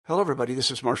Hello, everybody. This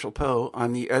is Marshall Poe.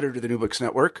 I'm the editor of the New Books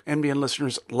Network. NBN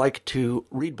listeners like to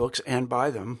read books and buy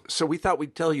them. So we thought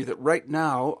we'd tell you that right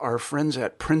now, our friends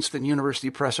at Princeton University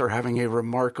Press are having a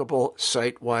remarkable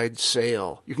site-wide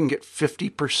sale. You can get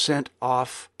 50%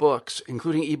 off books,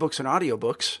 including ebooks and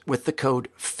audiobooks, with the code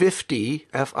 50,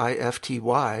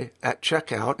 F-I-F-T-Y, at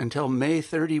checkout until May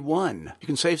 31. You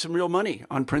can save some real money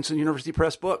on Princeton University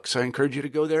Press books. I encourage you to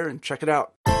go there and check it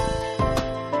out.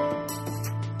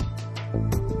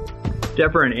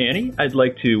 Deborah and Annie, I'd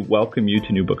like to welcome you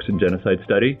to New Books in Genocide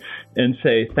Study and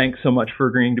say thanks so much for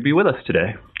agreeing to be with us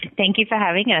today. Thank you for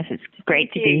having us. It's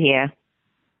great to be here.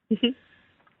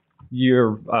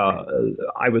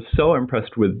 I was so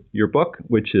impressed with your book,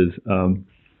 which is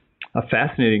a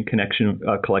fascinating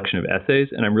collection of essays,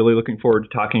 and I'm really looking forward to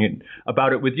talking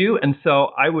about it with you. And so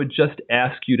I would just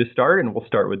ask you to start, and we'll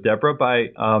start with Deborah, by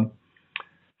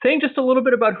saying just a little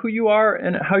bit about who you are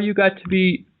and how you got to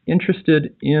be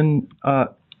interested in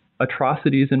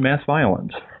atrocities and mass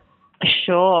violence.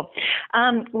 Sure.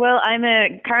 Well, I'm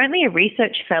currently a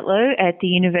research fellow at the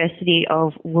University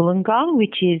of Wollongong,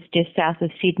 which is just south of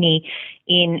Sydney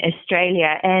in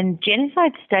Australia. And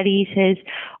genocide studies has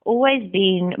always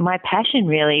been my passion,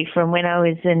 really, from when I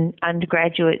was an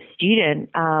undergraduate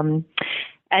student.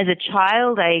 As a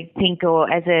child, I think,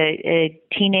 or as a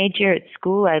teenager at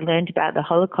school, I learned about the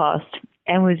Holocaust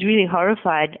and was really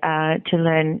horrified to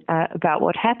learn about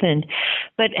what happened,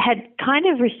 but had kind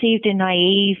of received a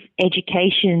naive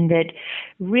education that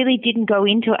really didn't go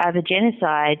into other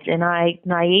genocides, and I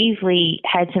naively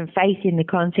had some faith in the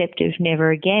concept of never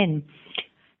again.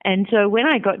 And so when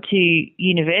I got to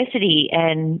university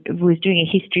and was doing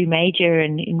a history major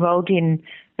and enrolled in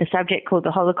a subject called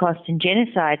the Holocaust and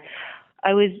Genocide,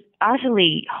 I was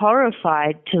utterly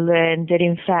horrified to learn that,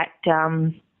 in fact,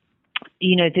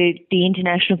 the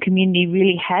international community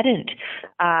really hadn't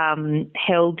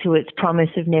held to its promise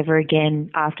of never again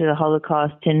after the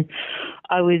Holocaust, and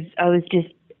I was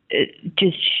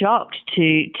just shocked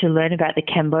to learn about the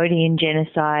Cambodian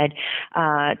genocide,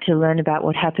 to learn about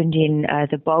what happened in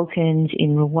the Balkans,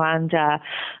 in Rwanda,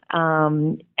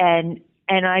 and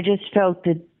I just felt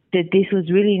that this was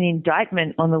really an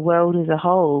indictment on the world as a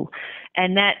whole.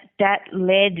 And that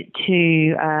led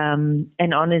to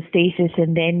an honours thesis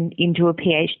and then into a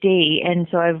PhD. And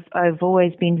so I've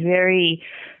always been very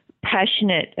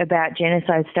passionate about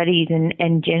genocide studies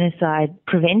and genocide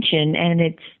prevention, and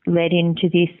it's led into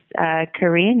this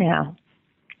career now.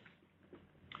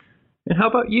 And how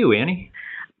about you, Annie?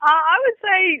 I would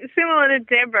say similar to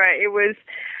Deborah. It was,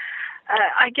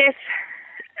 I guess,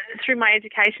 through my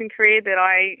education career that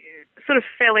I sort of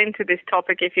fell into this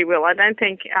topic, if you will. I don't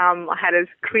think I had as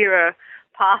clear a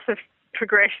path of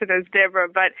progression as Deborah,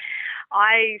 but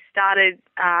I started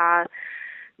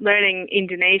learning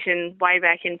Indonesian way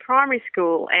back in primary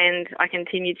school, and I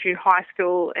continued through high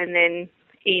school and then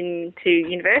into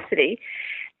university.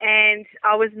 And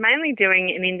I was mainly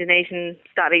doing an Indonesian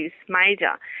studies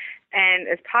major. And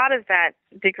as part of that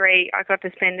degree, I got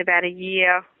to spend about a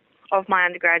year of my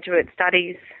undergraduate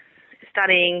studies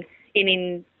studying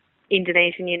in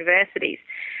Indonesian universities.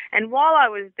 And while I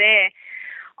was there,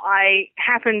 I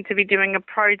happened to be doing a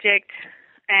project,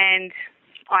 and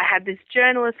I had this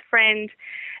journalist friend,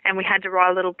 and we had to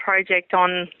write a little project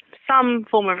on some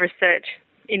form of research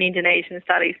in Indonesian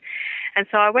studies. And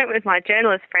so I went with my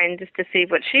journalist friend just to see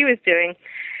what she was doing,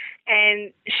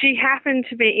 and she happened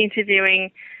to be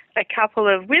interviewing a couple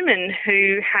of women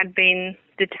who had been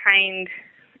detained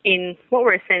in what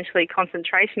were essentially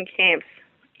concentration camps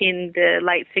in the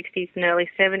late 60s and early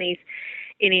 70s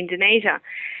in Indonesia.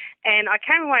 And I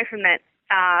came away from that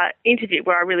interview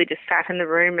where I really just sat in the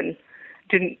room and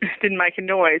didn't make a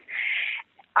noise.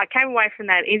 I came away from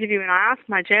that interview and I asked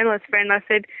my journalist friend, I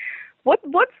said, what's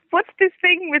this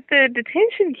thing with the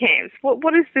detention camps?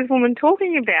 What is this woman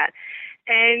talking about?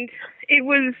 And it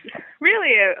was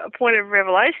really a point of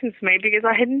revelation for me, because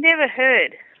I had never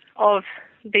heard of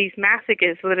these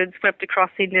massacres that had swept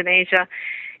across Indonesia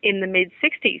in the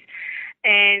mid-60s.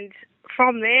 And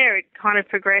from there, it kind of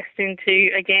progressed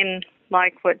into, again,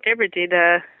 like what Deborah did,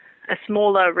 a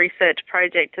smaller research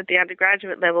project at the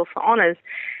undergraduate level for honours,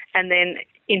 and then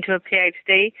into a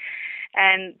PhD.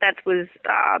 And that was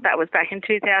back in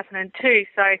 2002.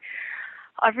 So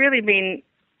I've really been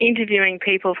interviewing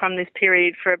people from this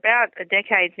period for about a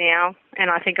decade now,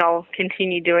 and I think I'll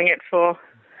continue doing it for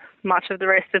much of the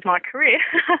rest of my career.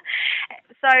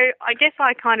 So I guess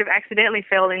I kind of accidentally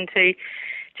fell into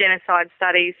genocide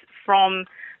studies from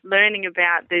learning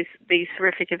about these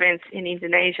horrific events in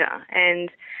Indonesia,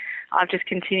 and I've just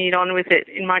continued on with it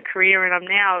in my career, and I'm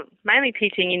now mainly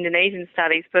teaching Indonesian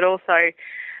studies, but also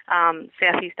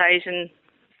Southeast Asian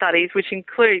studies, which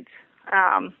includes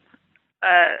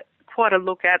quite a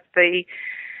look at the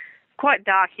quite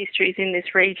dark histories in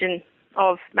this region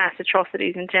of mass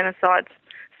atrocities and genocides.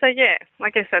 So yeah, I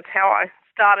guess that's how I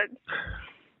started.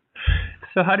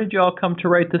 So how did you all come to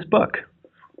write this book?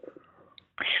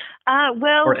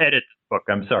 Or edit this book,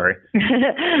 I'm sorry.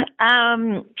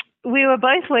 We were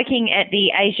both working at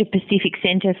the Asia Pacific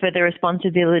Centre for the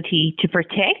Responsibility to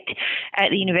Protect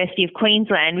at the University of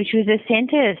Queensland, which was a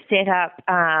centre set up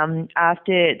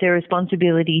after the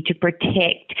responsibility to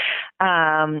protect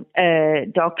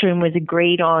doctrine was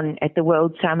agreed on at the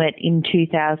World Summit in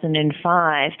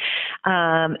 2005.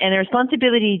 And the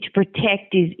responsibility to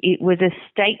protect was a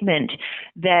statement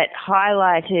that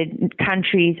highlighted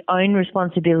countries' own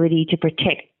responsibility to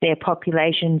protect their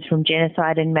populations from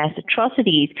genocide and mass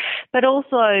atrocities, but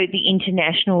also the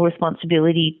international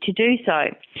responsibility to do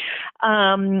so.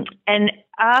 And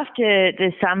after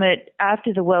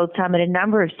the World Summit, a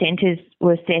number of centres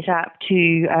were set up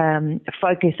to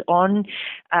focus on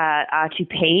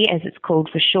R2P, as it's called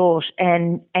for short.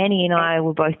 And Annie and I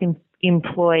were both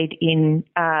employed in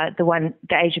the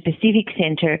Asia Pacific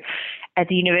Centre at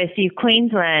the University of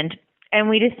Queensland. And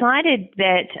we decided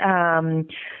that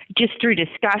just through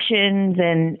discussions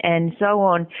and so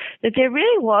on, that there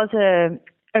really was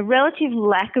a relative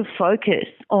lack of focus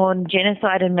on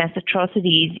genocide and mass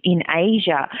atrocities in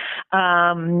Asia,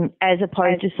 as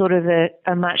opposed to sort of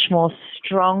a much more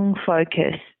strong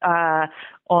focus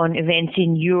on events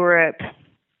in Europe,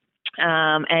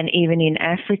 and even in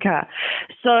Africa.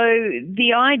 So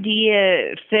the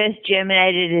idea first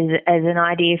germinated as an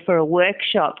idea for a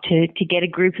workshop to get a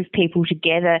group of people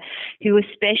together who were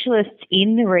specialists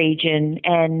in the region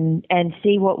and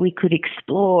see what we could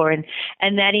explore. And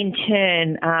that in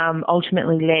turn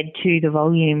ultimately led to the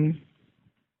volume.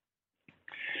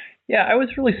 Yeah, I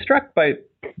was really struck by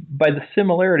the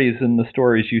similarities in the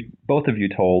stories both of you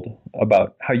told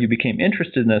about how you became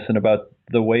interested in this and about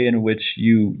the way in which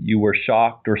you were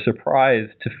shocked or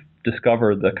surprised to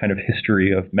discover the kind of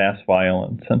history of mass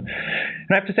violence. And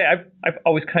I have to say, I've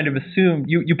always kind of assumed,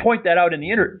 you point that out in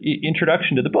the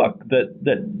introduction to the book,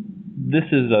 that this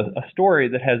is a story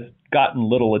that has gotten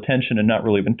little attention and not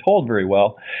really been told very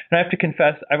well. And I have to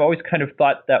confess, I've always kind of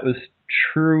thought that was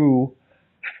true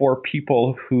for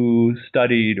people who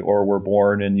studied or were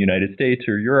born in the United States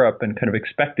or Europe, and kind of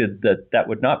expected that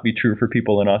would not be true for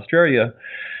people in Australia.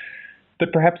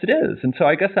 But perhaps it is. And so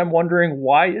I guess I'm wondering,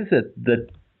 why is it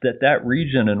that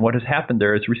region and what has happened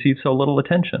there has received so little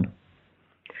attention?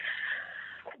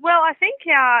 Well, I think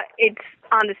it's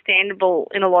understandable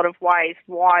in a lot of ways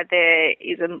why there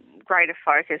is a greater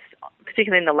focus,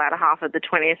 particularly in the latter half of the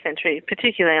 20th century,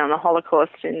 particularly on the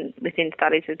Holocaust within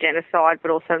studies of genocide, but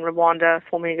also in Rwanda,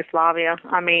 former Yugoslavia,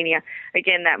 Armenia,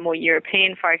 again, that more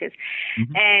European focus.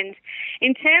 Mm-hmm. And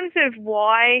in terms of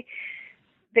why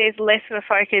there's less of a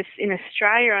focus in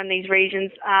Australia on these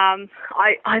regions,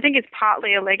 I think it's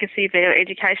partly a legacy of our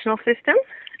educational system,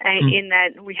 in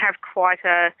that we have quite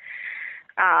a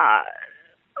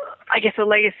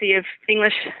legacy of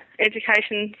English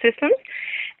education systems.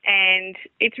 And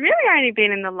it's really only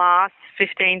been in the last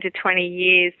 15 to 20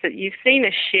 years that you've seen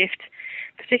a shift,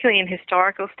 particularly in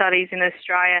historical studies in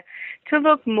Australia, to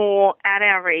look more at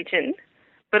our region,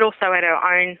 but also at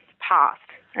our own past.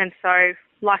 And so,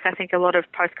 like I think a lot of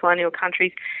post-colonial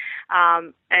countries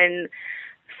and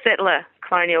settler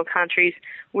colonial countries,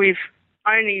 we've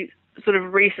only sort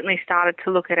of recently started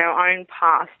to look at our own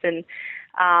past and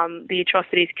the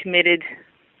atrocities committed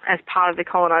as part of the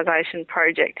colonisation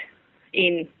project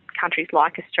in countries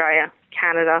like Australia,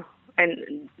 Canada,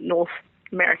 and North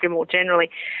America more generally.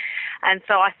 And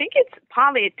so I think it's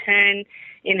partly a turn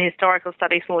in historical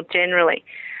studies more generally.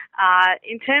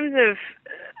 In terms of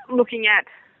looking at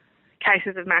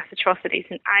cases of mass atrocities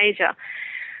in Asia,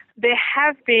 there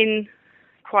have been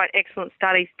quite excellent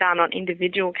studies done on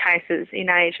individual cases in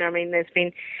Asia. I mean, there's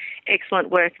been excellent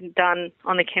work done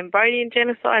on the Cambodian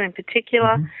genocide in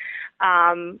particular,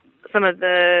 some of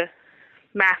the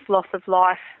mass loss of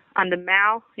life under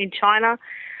Mao in China,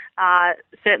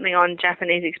 certainly on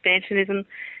Japanese expansionism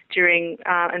during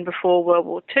and before World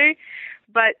War II,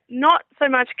 but not so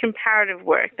much comparative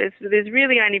work. There's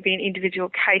really only been individual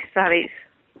case studies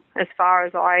as far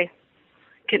as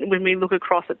when we look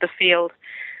across at the field.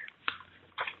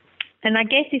 And I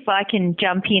guess if I can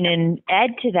jump in and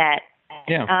add to that,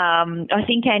 I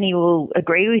think Annie will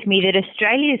agree with me that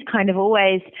Australia's kind of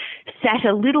always sat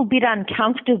a little bit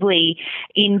uncomfortably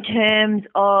in terms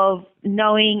of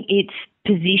knowing its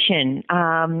position.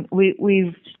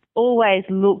 We've always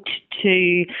looked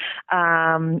to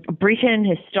Britain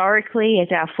historically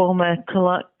as our former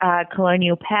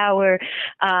colonial power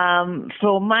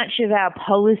for much of our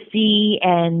policy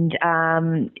and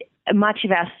much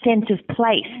of our sense of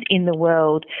place in the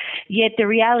world. Yet the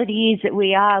reality is that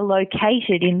we are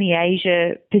located in the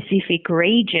Asia-Pacific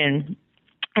region.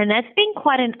 And that's been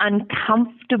quite an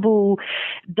uncomfortable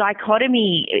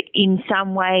dichotomy in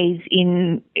some ways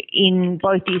in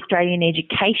both the Australian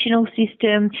educational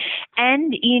system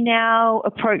and in our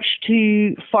approach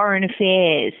to foreign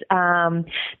affairs.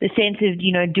 The sense of,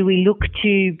 do we look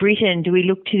to Britain? Do we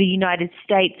look to the United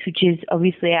States, which is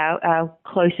obviously our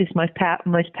closest, most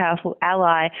powerful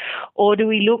ally? Or do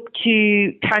we look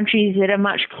to countries that are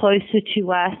much closer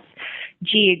to us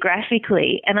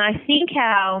geographically? And I think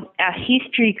our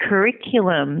history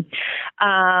curriculum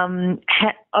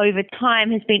over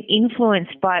time has been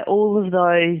influenced by all of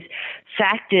those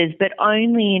factors, but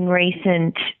only in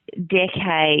recent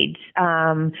decades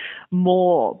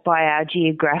more by our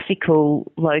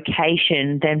geographical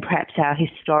location than perhaps our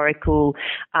historical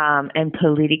and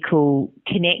political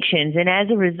connections. And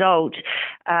as a result,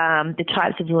 the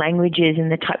types of languages and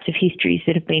the types of histories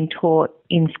that have been taught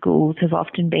in schools have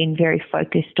often been very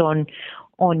focused on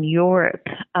Europe.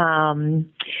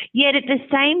 Yet at the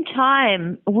same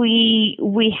time, we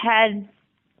had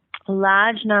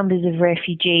large numbers of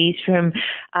refugees from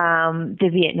the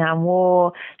Vietnam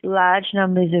War, large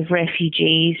numbers of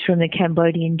refugees from the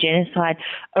Cambodian genocide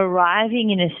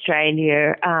arriving in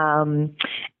Australia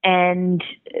and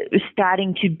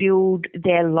starting to build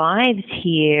their lives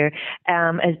here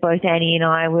as both Annie and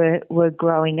I were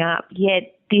growing up.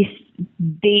 Yet the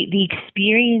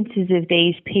experiences of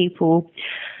these people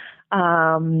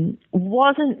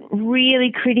wasn't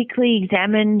really critically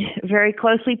examined very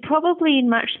closely, probably in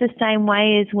much the same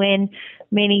way as when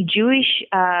many Jewish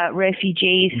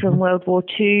refugees from World War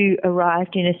II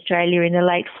arrived in Australia in the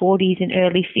late 40s and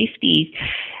early 50s.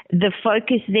 The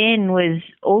focus then was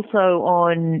also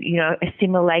on,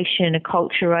 assimilation,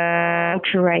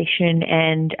 acculturation,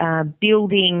 and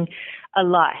building a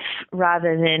life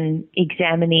rather than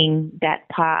examining that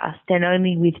past. And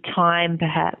only with time,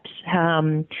 perhaps,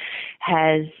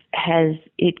 has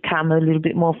it come a little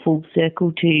bit more full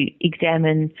circle to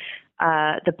examine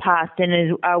the past.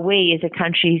 And are we as a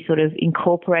country sort of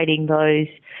incorporating those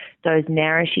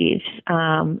narratives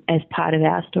as part of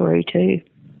our story too?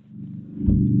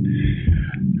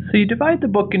 So you divide the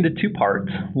book into two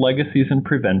parts, legacies and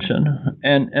prevention.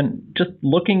 And just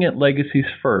looking at legacies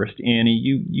first, Annie,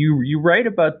 you write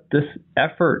about this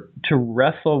effort to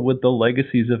wrestle with the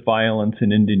legacies of violence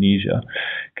in Indonesia.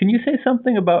 Can you say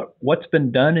something about what's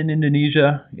been done in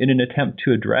Indonesia in an attempt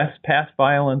to address past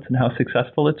violence and how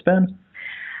successful it's been?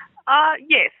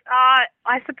 Yes.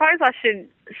 I suppose I should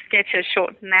sketch a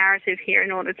short narrative here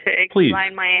in order to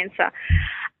explain my answer.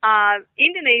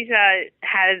 Indonesia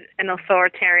had an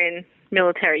authoritarian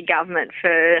military government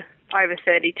for over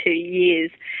 32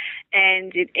 years,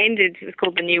 and it was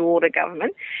called the New Order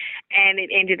government, and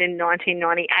it ended in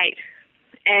 1998.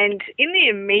 And in the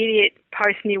immediate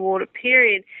post-New Order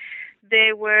period,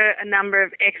 there were a number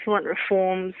of excellent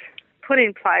reforms put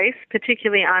in place,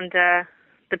 particularly under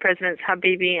the Presidents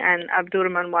Habibie and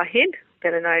Abdurrahman Wahid,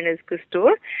 better known as Gus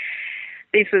Dur.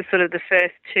 These were sort of the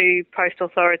first two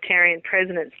post-authoritarian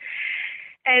presidents.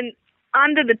 And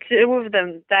under the two of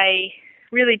them, they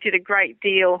really did a great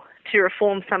deal to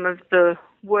reform some of the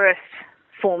worst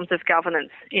forms of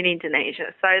governance in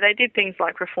Indonesia. So they did things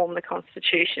like reform the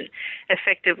constitution,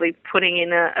 effectively putting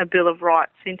in a Bill of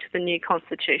Rights into the new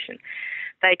constitution.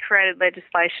 They created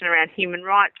legislation around human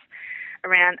rights,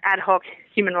 around ad hoc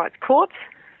human rights courts.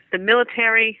 The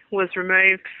military was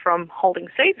removed from holding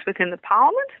seats within the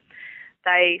parliament.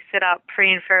 They set up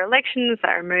free and fair elections.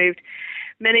 They removed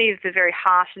many of the very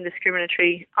harsh and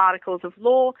discriminatory articles of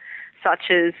law,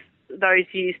 such as those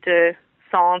used to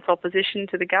silence opposition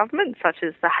to the government, such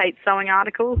as the hate sowing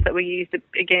articles that were used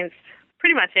against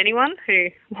pretty much anyone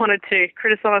who wanted to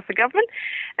criticise the government,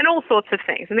 and all sorts of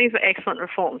things. And these were excellent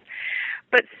reforms.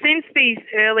 But since these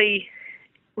early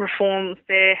reforms,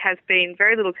 there has been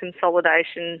very little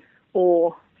consolidation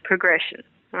or progression.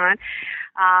 Right?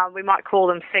 We might call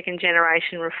them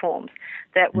second-generation reforms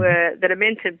that are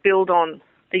meant to build on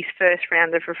these first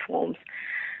round of reforms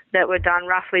that were done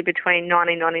roughly between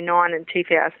 1999 and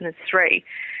 2003.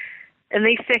 And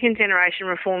these second-generation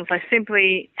reforms, they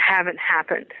simply haven't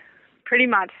happened. Pretty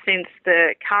much since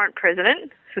the current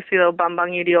president, Susilo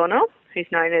Bambang Yudhoyono,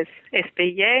 who's known as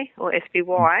SBY or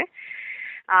SBY,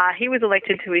 he was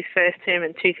elected to his first term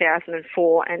in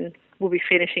 2004 and will be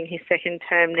finishing his second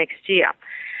term next year.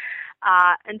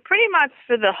 And pretty much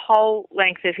for the whole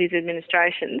length of his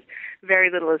administration, very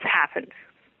little has happened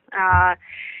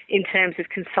in terms of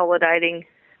consolidating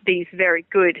these very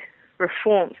good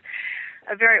reforms.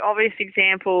 A very obvious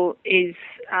example is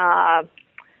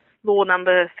Law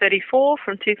Number 34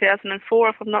 from 2004,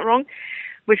 if I'm not wrong,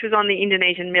 which was on the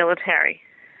Indonesian military,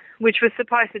 which was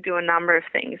supposed to do a number of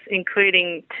things,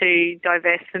 including to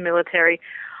divest the military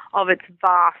of its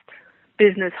vast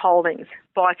business holdings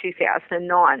by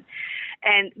 2009.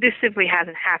 And this simply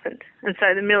hasn't happened. And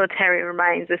so the military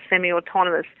remains a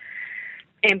semi-autonomous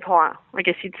empire, I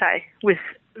guess you'd say, with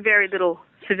very little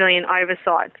civilian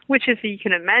oversight, which, as you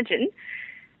can imagine,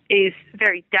 is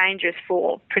very dangerous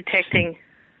for protecting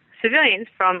civilians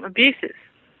from abuses.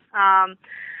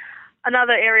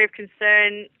 Another area of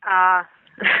concern are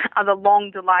the long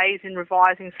delays in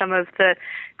revising some of the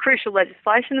crucial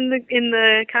legislation in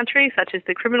the country, such as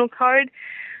the Criminal Code,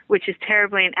 which is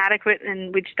terribly inadequate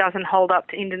and which doesn't hold up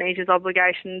to Indonesia's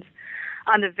obligations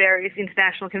under various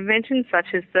international conventions,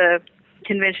 such as the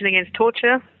Convention Against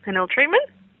Torture and Ill Treatment.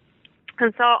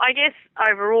 And so I guess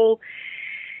overall,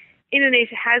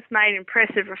 Indonesia has made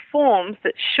impressive reforms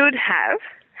that should have,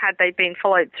 had they been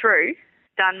followed through,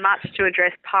 done much to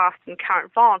address past and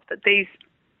current violence, but these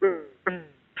were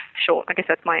short. I guess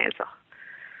that's my answer.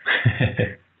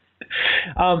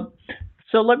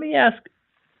 So let me ask,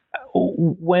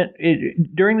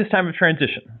 during this time of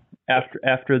transition,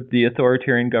 after the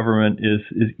authoritarian government is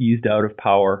eased out of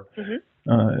power,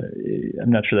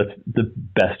 I'm not sure that's the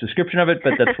best description of it,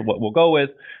 but that's what we'll go with.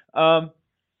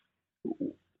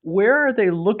 Where are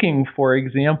they looking for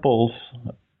examples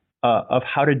of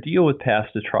how to deal with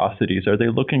past atrocities? Are they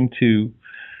looking to,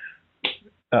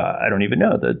 I don't even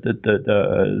know,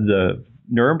 the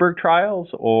Nuremberg trials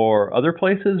or other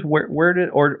places?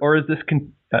 Or is this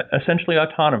essentially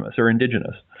autonomous or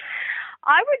indigenous?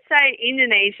 I would say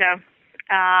Indonesia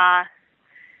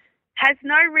has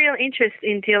no real interest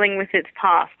in dealing with its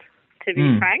past, to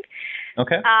be frank.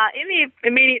 Okay. In the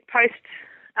immediate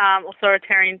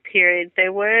post-authoritarian period,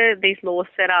 there were these laws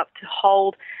set up to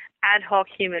hold ad hoc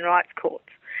human rights courts.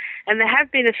 And there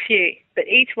have been a few, but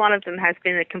each one of them has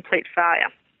been a complete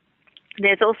failure.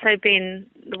 There is also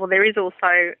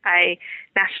a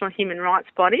national human rights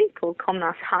body called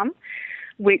Komnas HAM,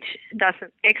 which does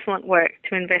some excellent work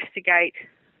to investigate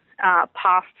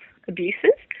past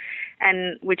abuses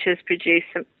and which has produced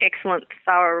some excellent,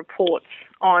 thorough reports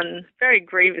on very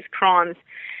grievous crimes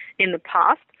in the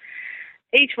past.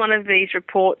 Each one of these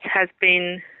reports has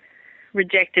been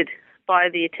rejected by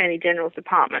the Attorney General's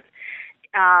Department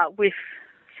with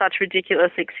such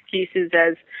ridiculous excuses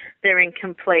as they're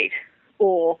incomplete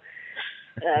or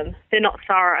they're not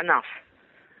thorough enough.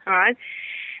 All right?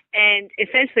 And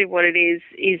essentially what it is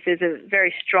there's a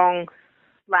very strong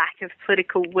lack of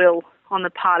political will on the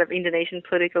part of Indonesian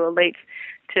political elites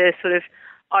to sort of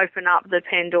open up the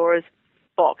Pandora's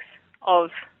box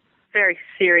of very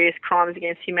serious crimes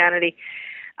against humanity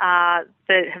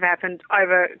that have happened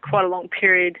over quite a long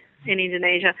period in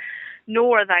Indonesia,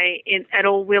 nor are they at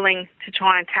all willing to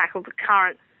try and tackle the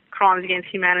current crimes against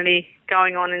humanity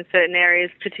going on in certain areas,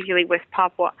 particularly West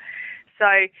Papua.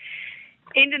 So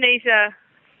Indonesia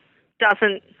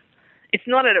it's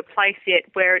not at a place yet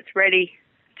where it's ready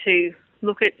to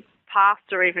look at past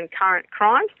or even current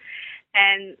crimes.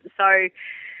 And so,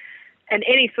 and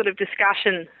any sort of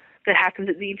discussion that happens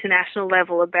at the international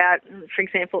level about, for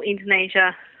example,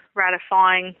 Indonesia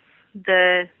ratifying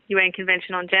the UN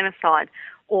Convention on Genocide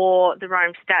or the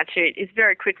Rome Statute is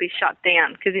very quickly shut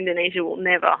down because Indonesia will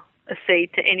never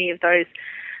accede to any of those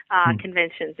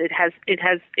conventions.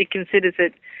 It considers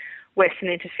it Western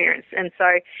interference. And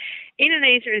so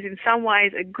Indonesia is in some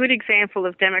ways a good example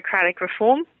of democratic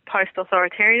reform,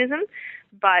 post-authoritarianism,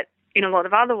 but in a lot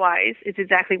of other ways, it's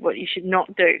exactly what you should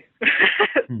not do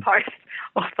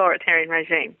post-authoritarian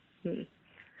regime.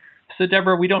 So,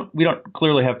 Deborah, we don't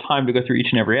clearly have time to go through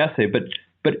each and every essay, but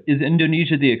is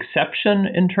Indonesia the exception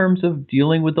in terms of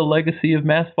dealing with the legacy of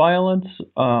mass violence,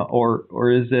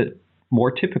 or is it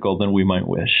more typical than we might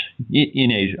wish in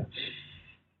Asia?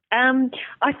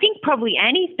 I think probably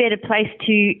Annie's better placed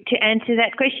to answer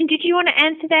that question. Did you want to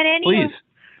answer that, Annie? Please.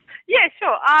 Yeah,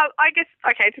 sure. I guess,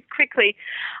 okay, just quickly,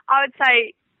 I would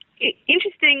say,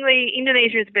 interestingly,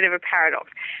 Indonesia is a bit of a paradox.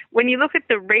 When you look at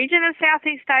the region of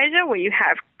Southeast Asia, where you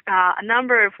have a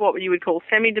number of what you would call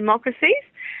semi-democracies,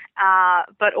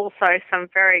 but also some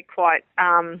very quite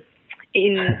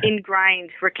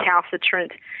ingrained,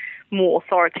 recalcitrant, more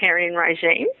authoritarian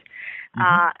regimes,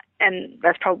 and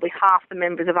that's probably half the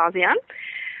members of ASEAN.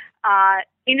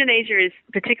 Indonesia is,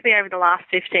 particularly over the last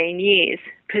 15 years,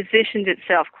 positioned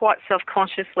itself quite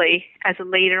self-consciously as a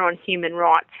leader on human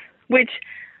rights which,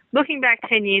 looking back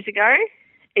 10 years ago,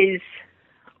 is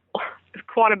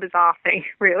quite a bizarre thing,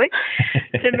 really,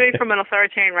 to move from an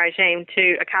authoritarian regime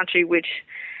to a country which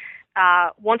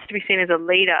wants to be seen as a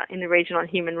leader in the region on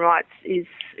human rights is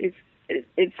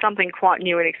something quite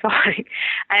new and exciting.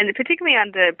 And particularly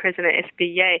under President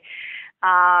SBY,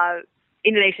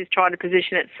 Indonesia's tried to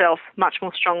position itself much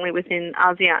more strongly within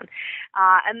ASEAN.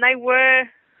 And they were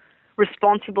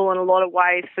responsible in a lot of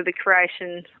ways for the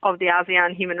creation of the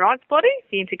ASEAN Human Rights Body,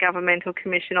 the Intergovernmental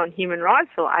Commission on Human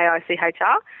Rights, or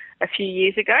AICHR, a few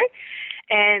years ago.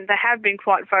 And they have been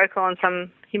quite vocal on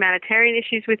some humanitarian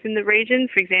issues within the region.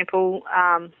 For example,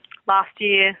 last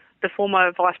year, the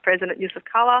former Vice President Yusuf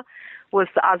Kala was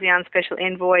the ASEAN Special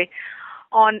Envoy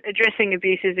on addressing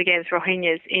abuses against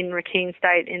Rohingyas in Rakhine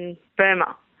State in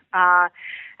Burma.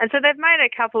 And so they've made a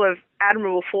couple of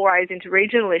admirable forays into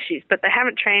regional issues, but they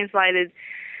haven't translated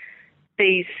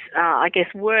these,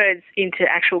 words into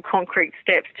actual concrete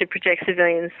steps to protect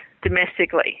civilians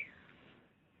domestically.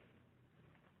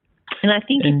 And I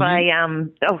think go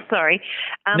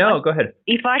ahead.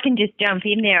 If I can just jump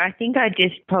in there, I think I'd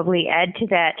just probably add to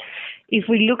that. If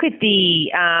we look at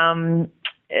the,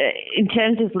 in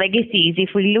terms of legacies,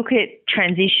 if we look at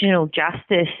transitional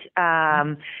justice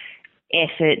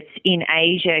efforts in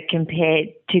Asia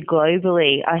compared to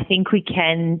globally, I think we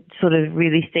can sort of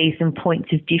really see some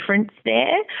points of difference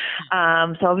there.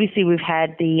 So obviously we've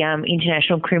had the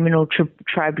International Criminal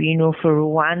Tribunal for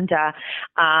Rwanda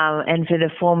and for the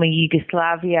former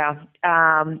Yugoslavia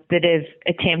that have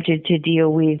attempted to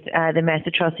deal with the mass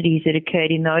atrocities that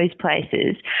occurred in those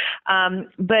places.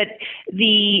 But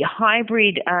the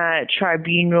hybrid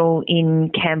tribunal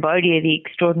in Cambodia, the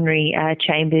extraordinary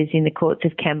chambers in the courts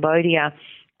of Cambodia,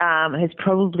 has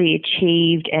probably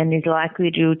achieved and is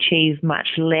likely to achieve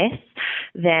much less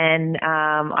than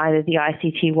either the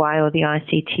ICTY or the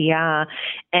ICTR.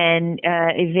 And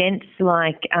events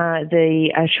like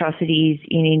the atrocities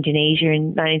in Indonesia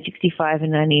in 1965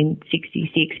 and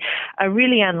 1966 are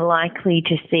really unlikely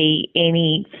to see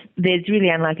there's really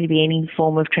unlikely to be any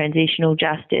form of transitional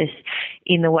justice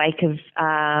in the wake of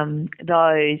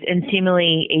those. And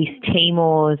similarly, East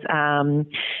Timor's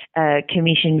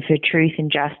Commission for Truth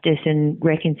and Justice and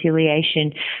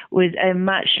Reconciliation was a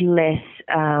much less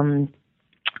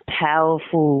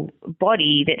powerful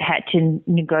body that had to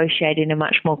negotiate in a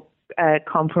much more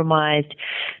compromised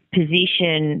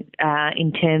position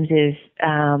in terms of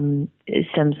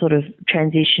some sort of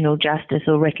transitional justice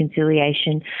or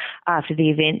reconciliation after the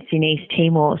events in East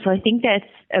Timor. So I think that's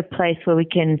a place where we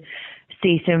can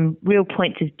see some real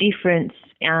points of difference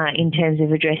in terms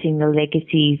of addressing the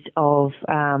legacies of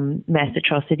mass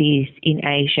atrocities in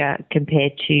Asia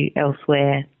compared to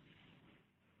elsewhere.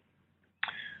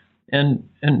 And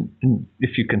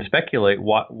if you can speculate,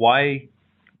 why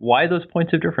those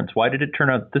points of difference? Why did it turn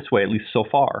out this way, at least so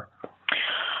far?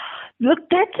 Look,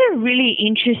 that's a really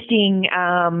interesting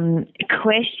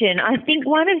question. I think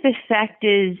one of the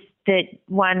factors that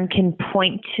one can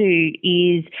point to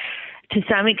is, to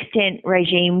some extent,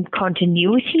 regime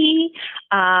continuity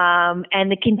and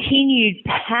the continued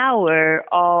power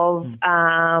of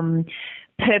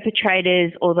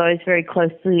perpetrators or those very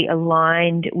closely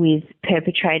aligned with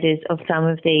perpetrators of some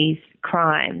of these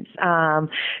crimes.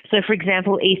 So, for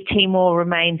example, East Timor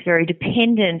remains very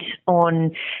dependent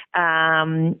on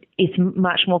its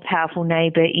much more powerful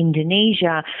neighbour,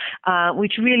 Indonesia,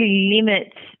 which really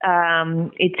limits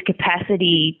its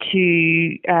capacity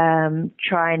to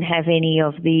try and have any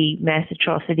of the mass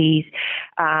atrocities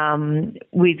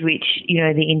with which,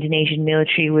 the Indonesian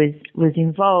military was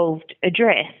involved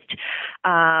addressed.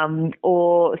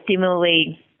 Or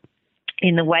similarly,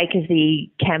 in the wake of the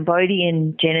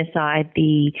Cambodian genocide,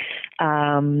 the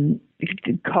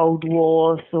Cold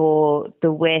War saw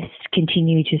the West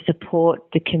continue to support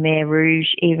the Khmer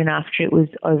Rouge even after it was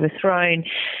overthrown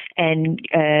and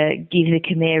give the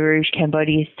Khmer Rouge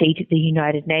Cambodia's seat at the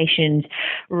United Nations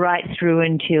right through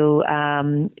until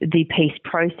the peace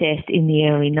process in the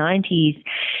early 90s.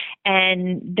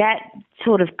 And that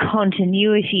sort of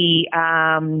continuity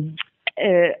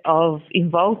of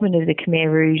involvement of the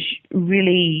Khmer Rouge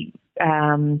really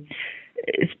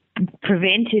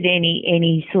prevented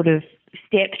any sort of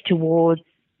steps towards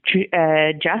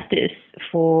justice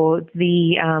for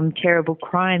the terrible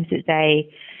crimes that they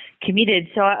committed.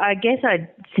 So I guess I'd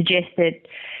suggest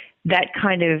that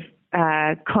kind of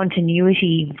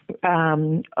continuity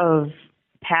of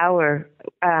power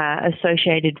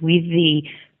associated with the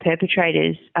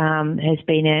perpetrators has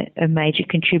been a major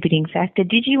contributing factor.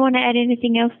 Did you want to add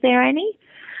anything else there, Annie?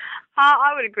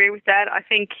 I would agree with that. I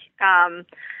think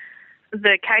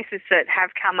the cases that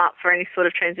have come up for any sort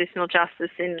of transitional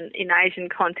justice in Asian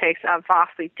contexts are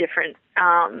vastly different,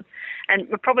 and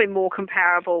probably more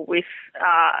comparable with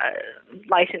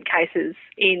latent cases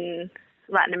in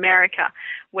Latin America,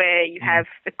 where you have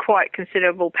a quite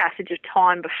considerable passage of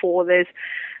time before there's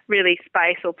really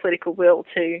space or political will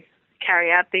to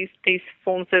carry out these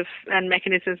forms of and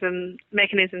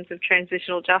mechanisms of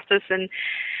transitional justice. And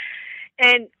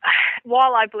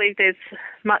while I believe there's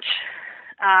much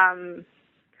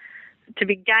to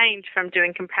be gained from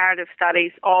doing comparative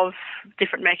studies of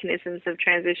different mechanisms of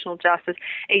transitional justice,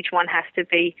 each one has to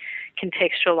be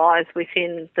contextualised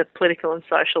within the political and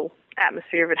social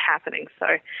atmosphere of it happening.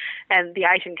 So, and the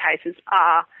Asian cases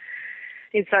are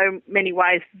in so many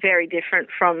ways very different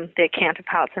from their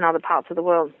counterparts in other parts of the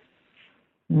world.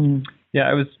 Mm. Yeah,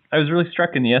 I was really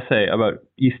struck in the essay about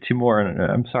East Timor, and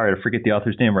I'm sorry to forget the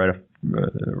author's name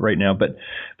right now, but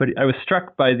I was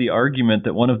struck by the argument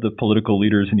that one of the political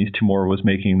leaders in East Timor was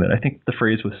making, that I think the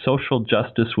phrase was social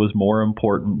justice was more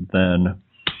important than,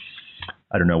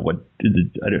 I don't know what,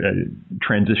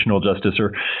 transitional justice,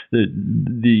 or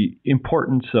the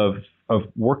importance of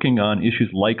working on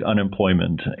issues like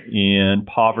unemployment and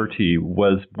poverty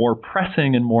was more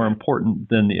pressing and more important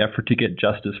than the effort to get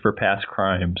justice for past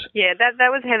crimes. Yeah, that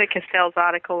was Heather Castell's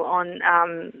article on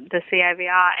the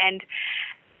CAVR, and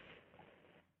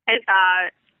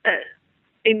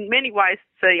in many ways,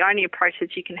 it's the only approach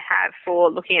that you can have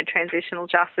for looking at transitional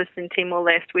justice in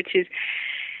Timor-Leste, which is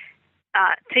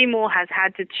Timor has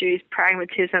had to choose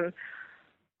pragmatism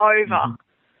over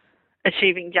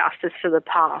achieving justice for the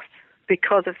past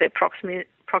because of their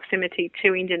proximity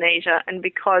to Indonesia and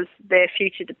because their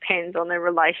future depends on their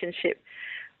relationship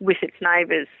with its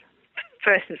neighbours,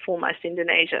 first and foremost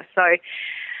Indonesia. So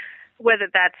whether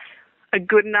that's a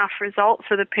good enough result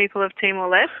for the people of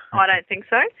Timor-Leste, I don't think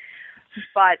so,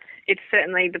 but it's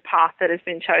certainly the path that has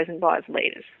been chosen by its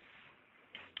leaders.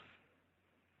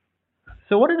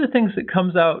 So one of the things that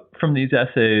comes out from these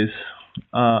essays,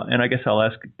 and I guess I'll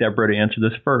ask Deborah to answer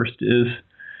this first, is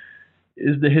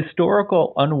the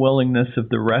historical unwillingness of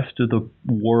the rest of the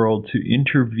world to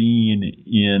intervene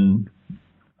in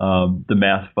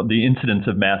the incidents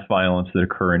of mass violence that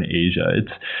occur in Asia.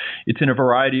 It's in a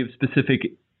variety of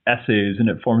specific essays, and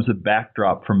it forms a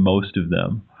backdrop for most of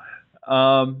them.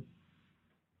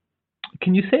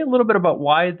 Can you say a little bit about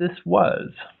why this was?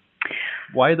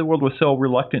 Why the world was so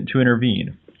reluctant to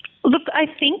intervene? Look, I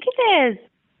think there's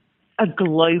a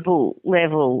global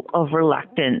level of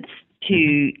reluctance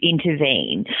to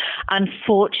intervene.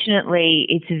 Unfortunately,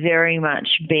 it's very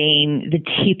much been the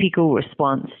typical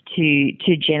response to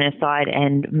genocide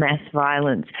and mass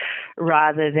violence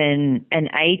rather than an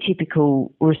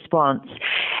atypical response.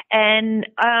 And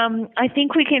I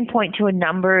think we can point to a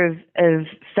number of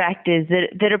factors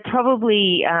that are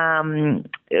probably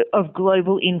of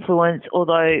global influence,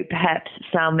 although perhaps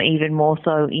some even more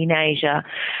so in Asia.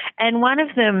 And one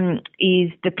of them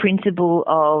is the principle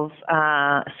of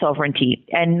sovereignty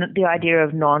and the idea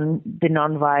of the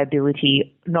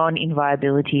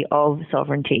non-inviolability of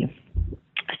sovereignty.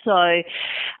 So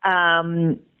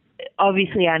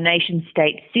obviously our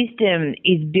nation-state system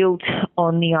is built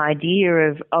on the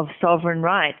idea of sovereign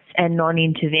rights and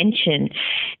non-intervention,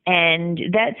 and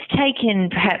that's taken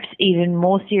perhaps even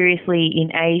more seriously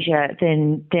in Asia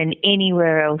than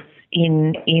anywhere else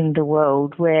in the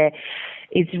world, where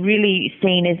it's really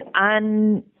seen as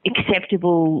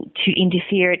unacceptable to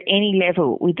interfere at any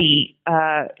level with the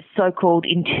so-called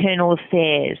internal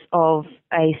affairs of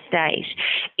a state,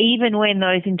 even when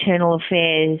those internal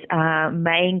affairs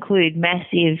may include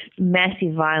massive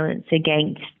violence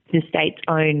against the state's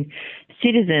own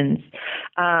citizens.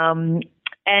 And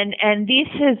this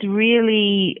has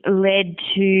really led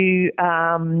to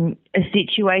a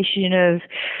situation of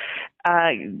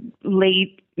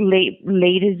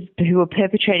leaders who are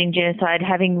perpetrating genocide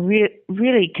having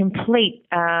really complete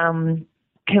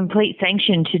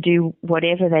sanction to do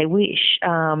whatever they wish.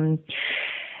 On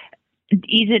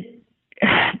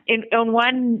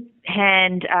one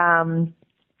hand,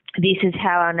 this is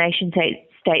how our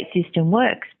nation-state system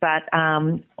works, but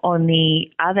on the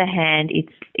other hand,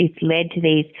 it's led to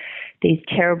these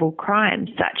terrible crimes,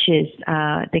 such as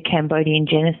the Cambodian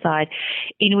genocide,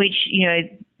 in which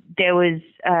there was,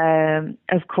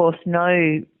 of course,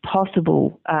 no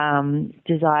possible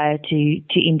desire to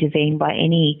intervene by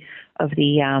any of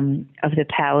the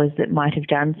powers that might have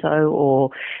done so,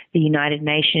 or the United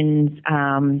Nations,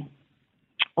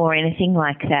 or anything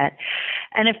like that.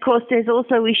 And of course, there's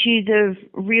also issues of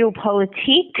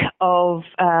realpolitik, of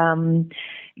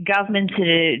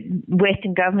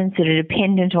Western governments that are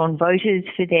dependent on voters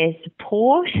for their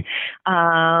support.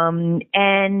 And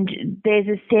there's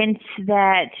a sense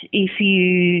that if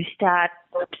you start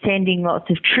sending lots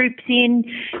of troops in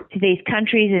to these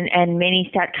countries and many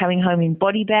start coming home in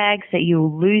body bags, that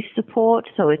you'll lose support.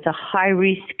 So it's a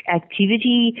high-risk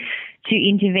activity to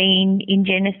intervene in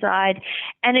genocide.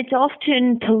 And it's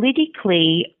often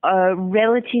politically a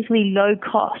relatively low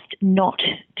cost not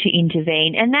to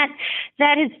intervene. And that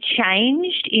has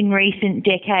changed in recent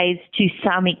decades to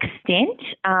some extent.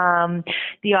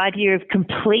 The idea of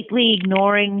completely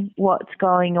ignoring what's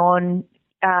going on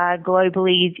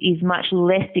globally is much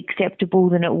less acceptable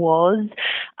than it was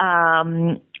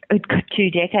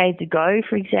 2 decades ago,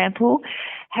 for example.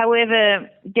 However,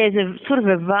 there's a sort of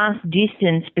a vast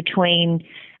distance between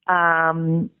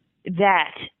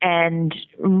that and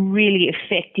really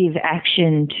effective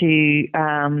action to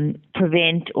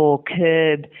prevent or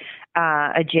curb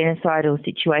a genocidal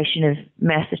situation of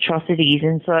mass atrocities.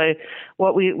 And so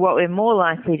what we're more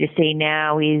likely to see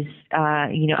now is, our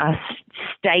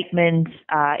statements,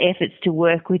 efforts to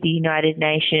work with the United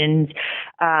Nations,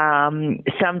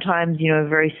 sometimes, a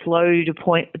very slow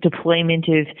deployment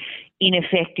of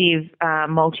ineffective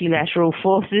multilateral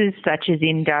forces, such as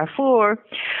in Darfur,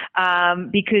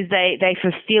 because they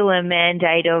fulfill a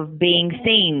mandate of being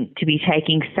seen to be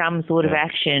taking some sort of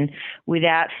action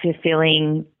without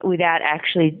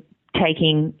actually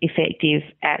taking effective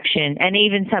action. And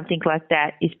even something like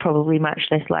that is probably much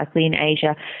less likely in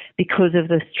Asia because of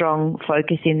the strong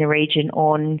focus in the region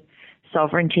on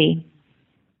sovereignty.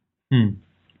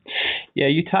 Yeah,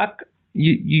 you talk.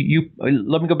 You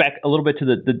let me go back a little bit to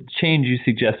the change you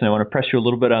suggest, and I want to press you a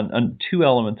little bit on 2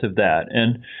 elements of that.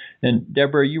 And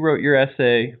Deborah, you wrote your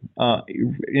essay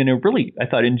in a really, I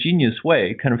thought, ingenious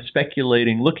way, kind of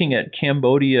speculating, looking at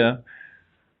Cambodia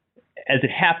as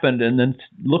it happened, and then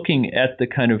looking at the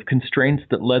kind of constraints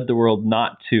that led the world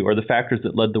not to, or the factors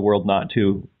that led the world not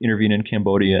to intervene in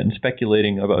Cambodia, and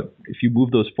speculating about if you move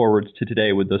those forwards to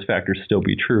today, would those factors still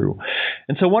be true?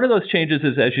 And so one of those changes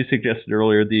is, as you suggested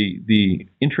earlier, the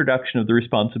introduction of the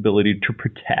responsibility to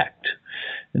protect.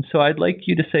 And so I'd like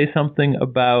you to say something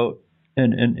about,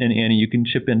 and Annie, you can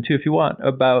chip in too if you want,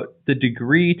 about the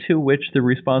degree to which the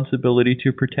responsibility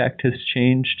to protect has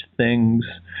changed things,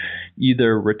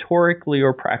 either rhetorically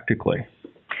or practically.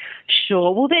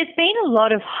 Sure. Well, there's been a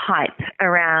lot of hype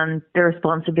around the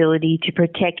responsibility to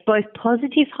protect, both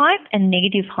positive hype and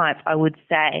negative hype, I would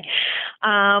say.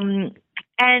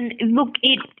 And look,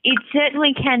 it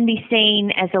certainly can be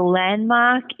seen as a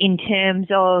landmark in terms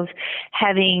of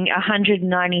having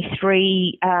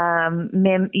 193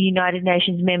 United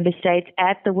Nations member states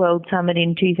at the World Summit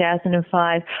in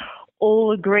 2005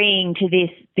 all agreeing to this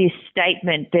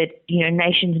statement that,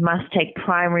 nations must take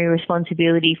primary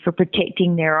responsibility for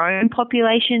protecting their own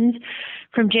populations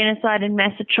from genocide and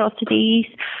mass atrocities,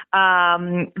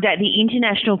 that the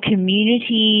international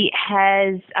community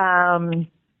has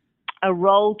a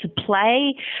role to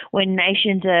play when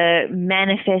nations are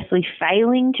manifestly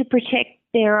failing to protect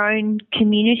their own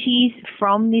communities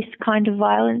from this kind of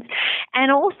violence,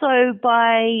 and also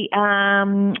by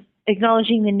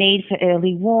acknowledging the need for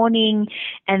early warning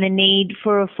and the need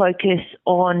for a focus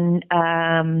on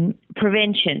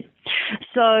prevention.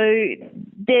 So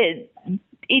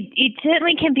it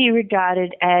certainly can be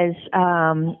regarded as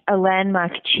a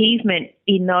landmark achievement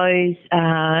in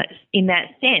that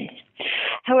sense.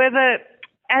 However,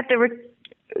 at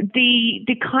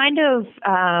the kind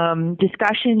of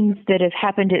discussions that have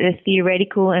happened at the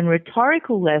theoretical and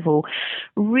rhetorical level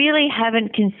really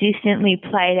haven't consistently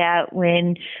played out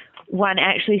when one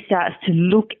actually starts to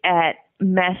look at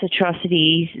mass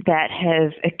atrocities that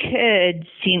have occurred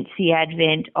since the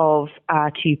advent of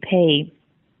R2P.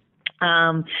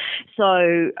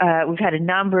 So we've had a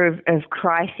number of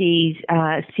crises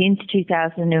since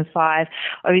 2005.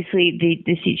 Obviously,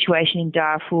 the situation in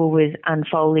Darfur was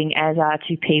unfolding as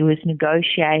R2P was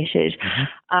negotiated.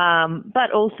 Mm-hmm.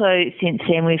 But also since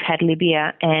then, we've had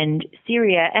Libya and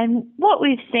Syria. And what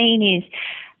we've seen is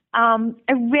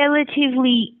a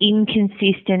relatively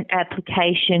inconsistent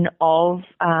application of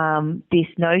this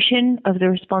notion of the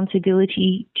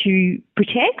responsibility to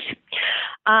protect,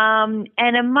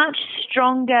 and a much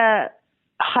stronger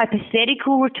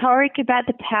hypothetical rhetoric about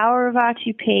the power of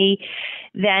R2P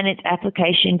than its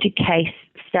application to case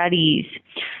studies.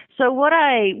 So what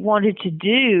I wanted to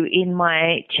do in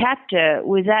my chapter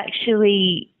was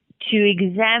actually to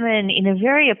examine in a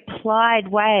very applied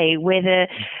way whether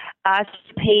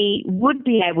R2P would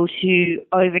be able to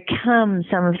overcome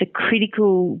some of the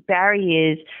critical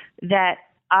barriers that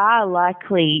are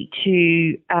likely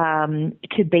to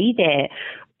be there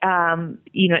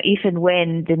if and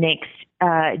when the next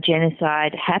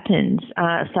genocide happens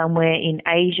somewhere in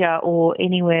Asia or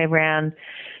anywhere around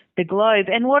the globe.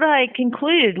 And what I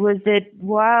concluded was that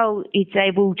while it's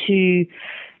able to,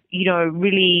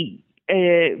 really,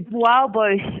 while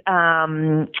both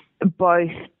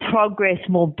progress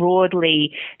more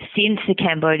broadly since the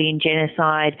Cambodian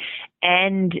genocide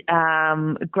and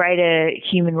greater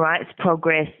human rights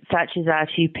progress such as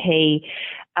R2P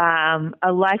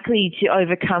are likely to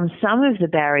overcome some of the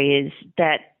barriers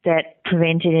that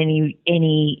prevented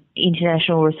any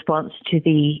international response to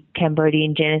the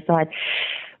Cambodian genocide.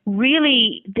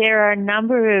 Really, there are a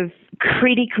number of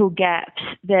critical gaps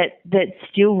that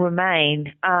still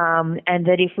remain, and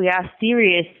that if we are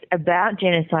serious about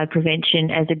genocide prevention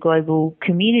as a global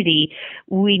community,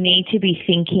 we need to be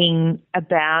thinking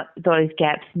about those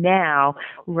gaps now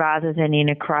rather than in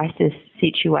a crisis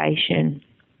situation.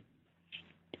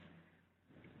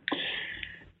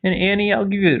 And Annie, I'll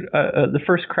give you the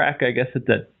first crack, I guess, at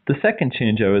the second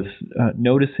change I was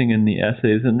noticing in the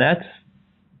essays, and that's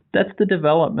the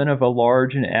development of a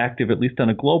large and active, at least on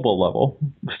a global level,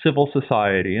 civil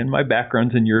society. And my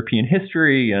background's in European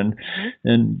history, and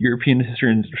European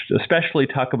history, and especially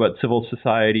talk about civil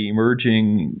society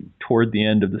emerging toward the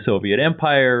end of the Soviet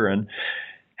Empire and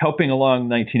helping along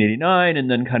 1989, and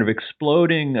then kind of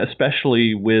exploding,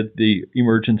 especially with the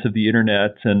emergence of the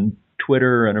internet and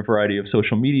Twitter and a variety of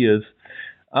social medias.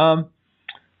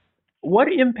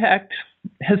 What impact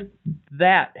has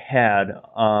that had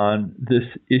on this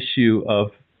issue of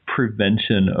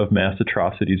prevention of mass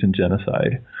atrocities and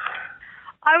genocide?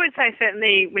 I would say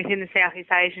certainly within the Southeast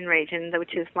Asian region,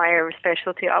 which is my area of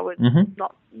specialty, I would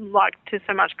not like to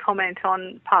so much comment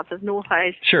on parts of North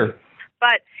Asia. Sure.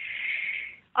 But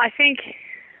I think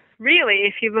really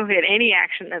if you look at any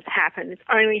action that's happened, it's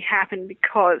only happened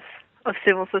because of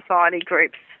civil society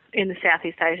groups in the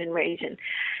Southeast Asian region.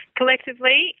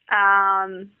 Collectively,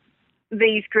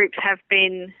 these groups have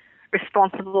been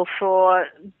responsible for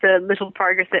the little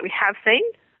progress that we have seen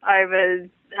over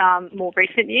more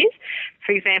recent years.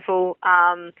 For example,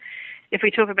 if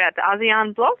we talk about the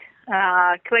ASEAN bloc,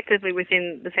 collectively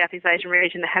within the Southeast Asian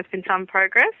region, there has been some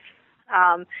progress.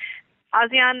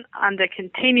 ASEAN, under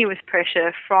continuous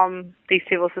pressure from these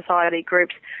civil society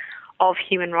groups of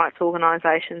human rights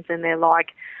organisations and their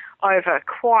like over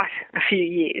quite a few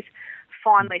years,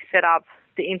 finally set up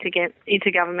the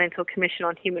Intergovernmental Commission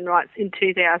on Human Rights in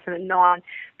 2009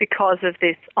 because of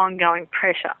this ongoing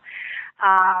pressure.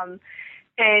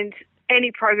 And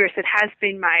any progress that has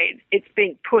been made, it's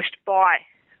being pushed by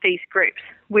these groups,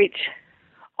 which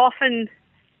often,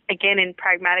 again in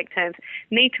pragmatic terms,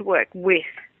 need to work with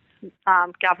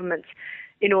governments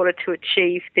in order to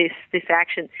achieve this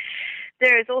action.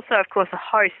 There is also, of course, a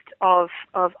host of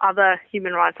other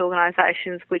human rights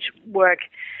organisations which work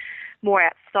more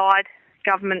outside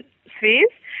government spheres,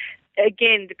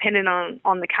 again, depending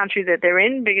on the country that they're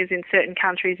in, because in certain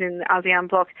countries in the ASEAN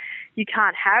bloc, you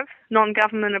can't have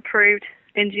non-government approved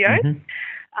NGOs.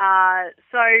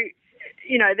 So,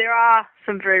 there are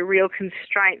some very real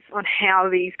constraints on how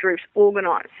these groups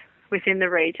organise within the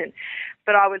region.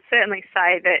 But I would certainly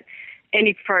say that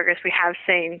any progress we have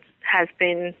seen has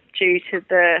been due to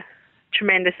the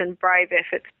tremendous and brave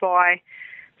efforts by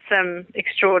some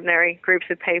extraordinary groups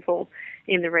of people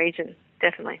in the region,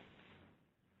 definitely.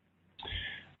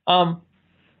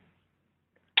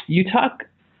 You talk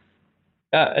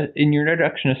in your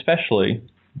introduction especially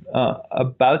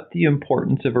about the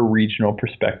importance of a regional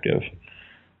perspective.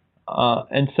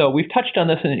 And so we've touched on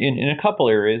this in a couple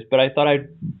areas, but I thought I'd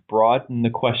broaden the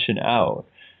question out.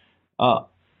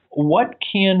 What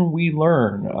can we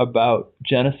learn about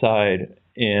genocide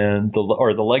and the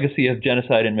legacy of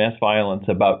genocide and mass violence,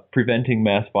 about preventing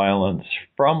mass violence,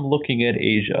 from looking at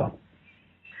Asia?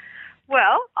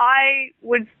 Well,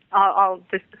 I'll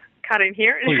just cut in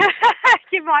here and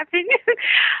give my opinion.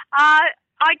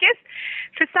 I guess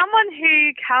for someone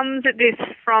who comes at this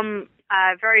from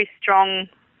a very strong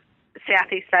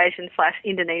Southeast Asian /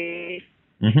 Indonesian,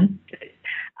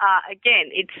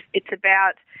 again, it's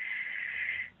about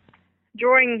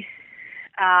drawing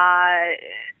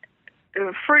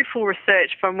fruitful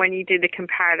research from when you do the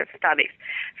comparative studies.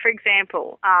 For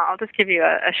example, I'll just give you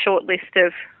a short list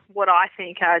of what I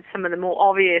think are some of the more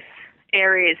obvious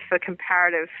areas for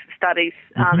comparative studies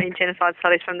in genocide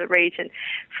studies from the region.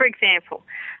 For example,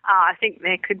 I think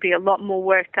there could be a lot more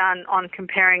work done on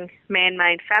comparing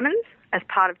man-made famines as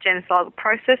part of genocidal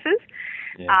processes,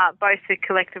 both the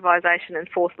collectivisation and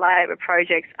forced labour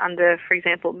projects under, for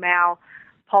example, Mao,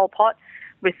 Pol Pot,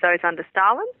 with those under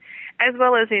Stalin, as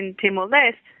well as in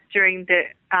Timor-Leste during the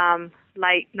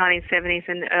late 1970s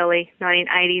and early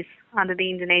 1980s under the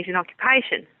Indonesian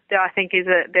occupation. There, I think,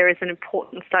 there is an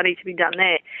important study to be done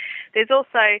there. There's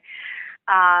also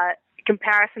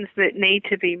comparisons that need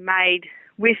to be made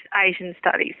with Asian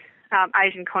studies,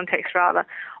 Asian context rather,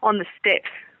 on the steps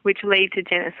which lead to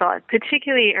genocide,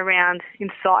 particularly around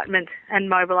incitement and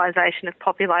mobilisation of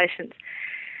populations.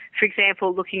 For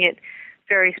example, looking at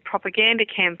various propaganda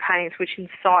campaigns which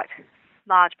incite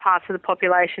large parts of the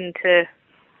population to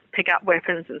pick up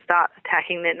weapons and start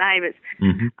attacking their neighbours.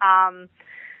 Mm-hmm.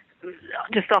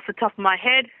 Just off the top of my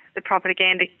head, the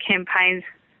propaganda campaigns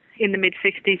in the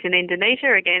mid-60s in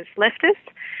Indonesia against leftists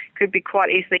could be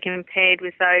quite easily compared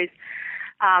with those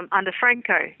under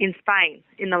Franco in Spain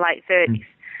in the late 30s.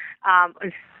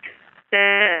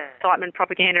 The incitement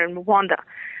propaganda in Rwanda.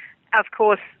 Of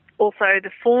course, also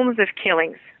the forms of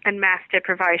killings and mass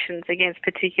deprivations against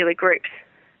particular groups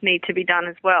need to be done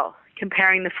as well,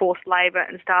 comparing the forced labour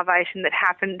and starvation that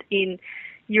happened in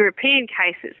European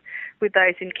cases with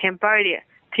those in Cambodia,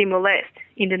 Timor-Leste,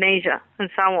 Indonesia, and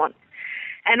so on.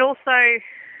 And also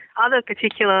other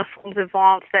particular forms of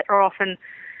violence that are often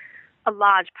a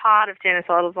large part of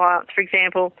genocidal violence. For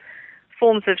example,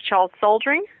 forms of child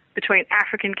soldiering between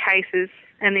African cases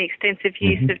and the extensive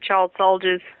use of child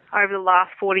soldiers over the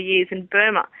last 40 years in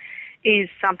Burma is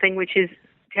something which is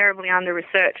terribly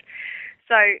under-researched.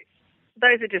 So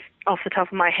those are just off the top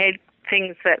of my head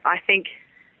things that I think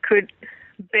could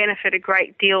benefit a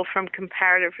great deal from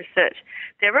comparative research.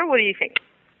 Deborah, what do you think?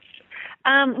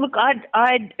 Look,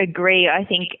 I'd agree. I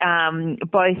think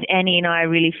both Annie and I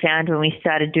really found when we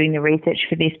started doing the research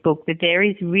for this book that there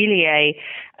is really a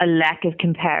lack of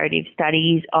comparative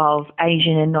studies of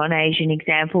Asian and non-Asian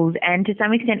examples, and to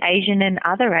some extent Asian and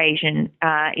other Asian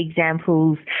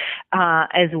examples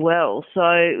as well.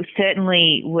 So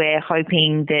certainly we're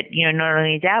hoping that, not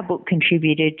only has our book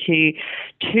contributed to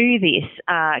this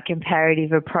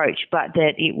comparative approach, but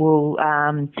that it will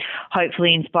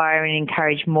hopefully inspire and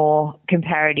encourage more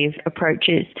comparative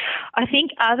approaches. I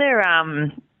think other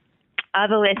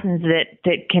lessons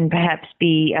that can perhaps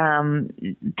be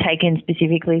taken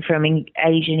specifically from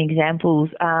Asian examples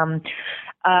are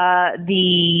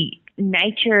the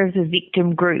nature of the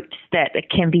victim groups that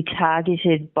can be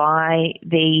targeted by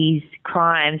these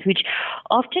crimes, which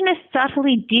often are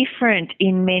subtly different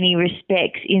in many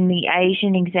respects in the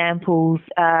Asian examples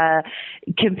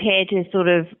compared to sort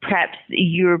of perhaps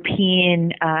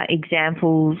European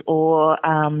examples or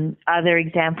other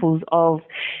examples of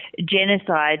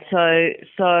genocide.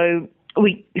 So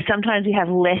we have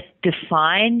less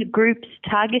defined groups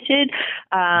targeted,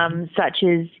 such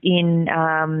as in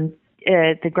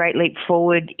the Great Leap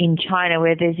Forward in China,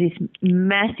 where there's this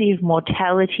massive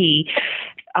mortality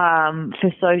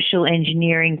for social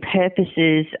engineering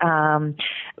purposes,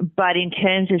 but in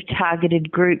terms of targeted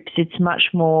groups, it's much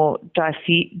more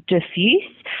diffuse.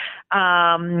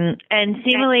 And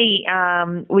similarly,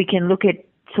 we can look at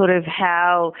sort of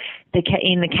how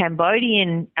in the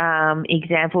Cambodian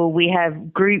example, we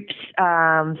have groups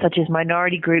such as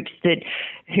minority groups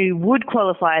who would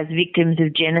qualify as victims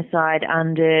of genocide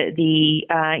under the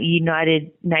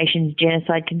United Nations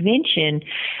Genocide Convention.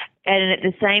 And at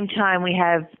the same time, we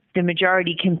have the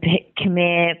majority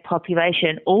Khmer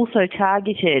population also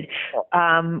targeted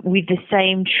with the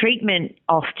same treatment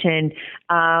often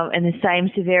and the same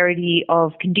severity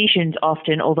of conditions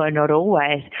often, although not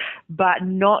always, but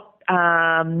not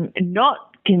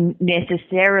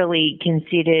necessarily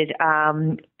considered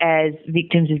as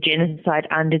victims of genocide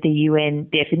under the UN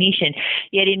definition.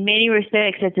 Yet in many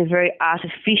respects, that's a very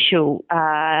artificial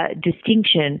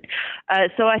distinction.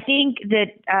 So I think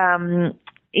that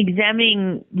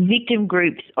examining victim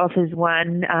groups offers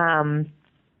one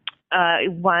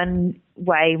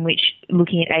way in which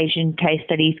looking at Asian case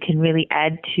studies can really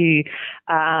add to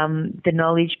the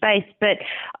knowledge base. But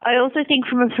I also think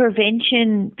from a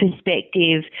prevention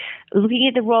perspective, looking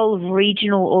at the role of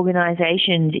regional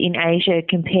organisations in Asia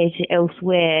compared to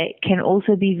elsewhere can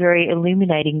also be very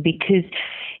illuminating, because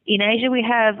in Asia, we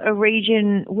have a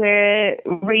region where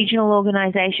regional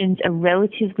organisations are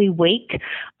relatively weak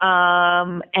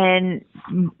and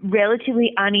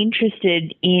relatively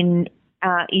uninterested in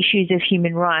issues of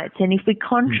human rights. And if we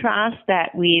contrast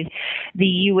that with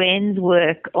the UN's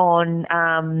work on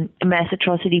mass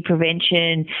atrocity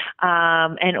prevention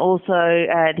and also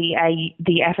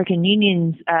the African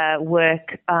Union's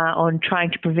work on trying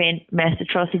to prevent mass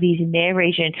atrocities in their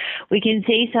region, we can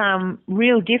see some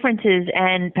real differences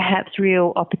and perhaps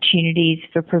real opportunities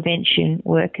for prevention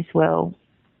work as well.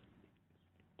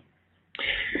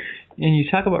 And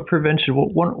you talk about prevention. Well,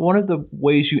 one of the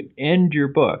ways you end your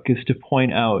book is to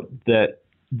point out that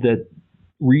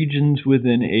regions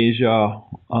within Asia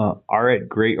are at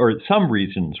great, or some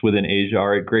regions within Asia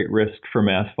are at great risk for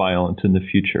mass violence in the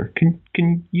future.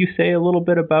 Can you say a little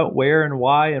bit about where and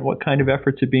why and what kind of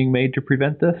efforts are being made to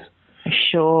prevent this?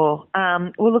 Sure.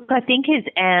 Well, look, I think as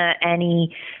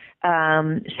Annie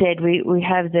said, we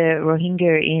have the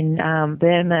Rohingya in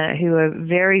Burma who are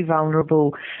very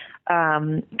vulnerable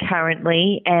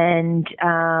currently, and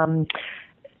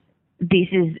this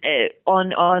is on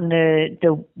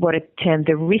the what are termed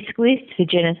the risk list for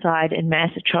genocide and mass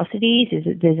atrocities.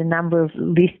 There's a number of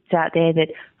lists out there that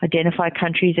identify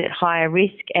countries at higher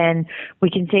risk, and we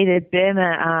can see that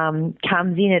Burma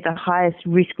comes in at the highest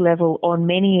risk level on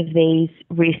many of these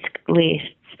risk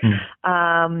lists.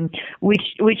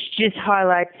 Which just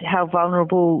highlights how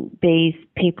vulnerable these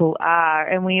people are.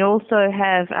 And we also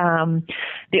have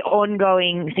the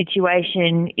ongoing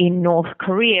situation in North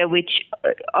Korea, which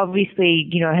obviously,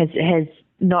 has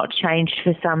not changed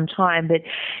for some time, but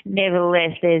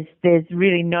nevertheless, there's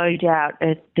really no doubt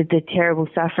that the terrible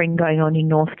suffering going on in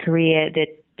North Korea that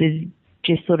there's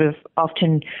just sort of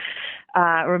often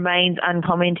remains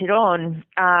uncommented on.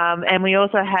 And we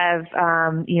also have,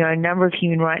 a number of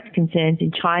human rights concerns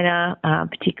in China,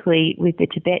 particularly with the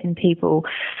Tibetan people.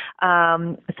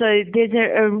 So there's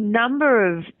a number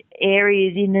of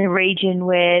areas in the region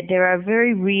where there are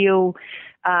very real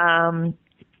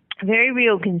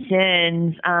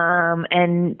concerns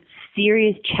and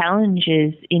serious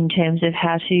challenges in terms of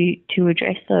how to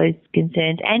address those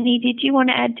concerns. Annie, did you want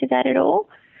to add to that at all?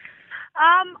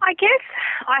 I guess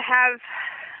I have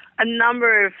a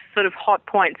number of sort of hot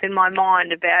points in my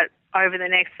mind about over the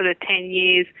next sort of 10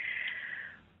 years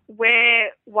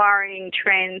where worrying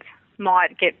trends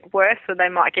might get worse or they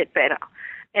might get better.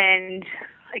 And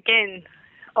again,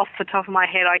 off the top of my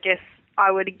head, I guess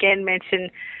I would again mention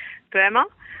Burma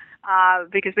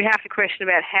because we have to question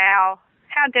about how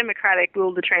democratic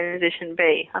will the transition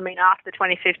be. I mean, after the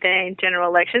 2015 general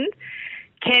elections,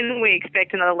 can we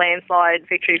expect another landslide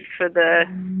victory for the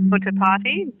Hutu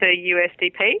Party, the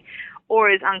USDP,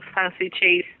 or is Aung San Suu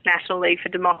Kyi's National League for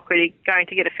Democracy going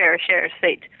to get a fairer share of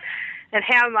seats? And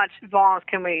how much violence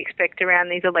can we expect around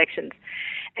these elections?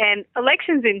 And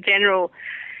elections in general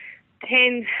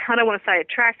tend, I don't want to say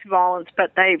attract violence,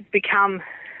 but they become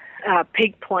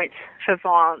peak points for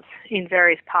violence in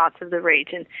various parts of the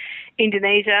region.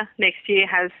 Indonesia next year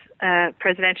has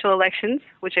presidential elections,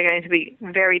 which are going to be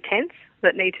very tense,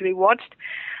 that need to be watched.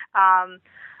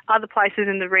 Other places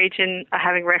in the region are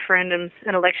having referendums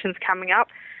and elections coming up.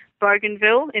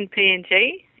 Bougainville in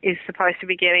PNG is supposed to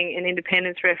be getting an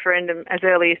independence referendum as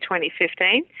early as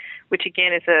 2015, which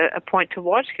again is a point to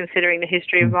watch considering the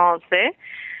history of violence there.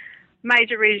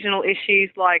 Major regional issues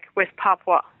like West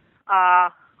Papua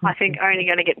are, I think, only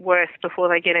going to get worse before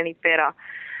they get any better.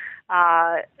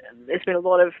 There's been a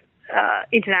lot of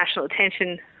international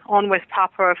attention on West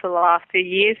Papua for the last few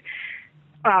years.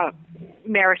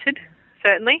 Merited,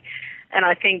 certainly, and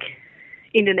I think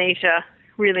Indonesia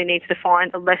really needs to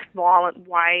find a less violent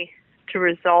way to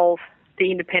resolve the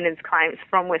independence claims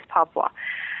from West Papua.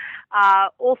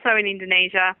 Also in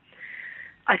Indonesia,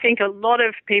 I think a lot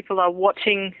of people are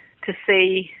watching to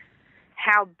see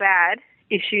how bad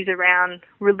issues around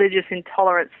religious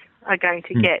intolerance are going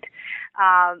to get.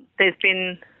 There's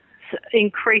been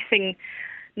increasing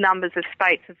numbers of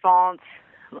spates of violence,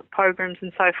 pogroms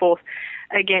and so forth,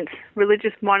 against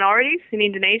religious minorities in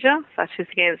Indonesia, such as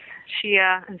against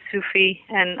Shia and Sufi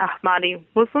and Ahmadi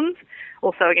Muslims,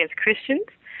 also against Christians.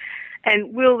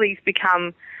 And will these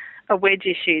become a wedge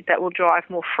issue that will drive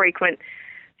more frequent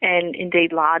and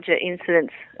indeed larger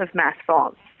incidents of mass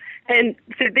violence? And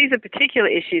so these are particular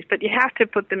issues, but you have to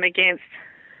put them against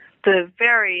the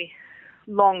very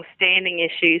long-standing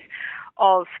issues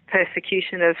of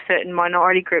persecution of certain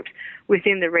minority groups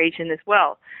within the region as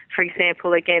well. For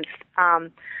example, against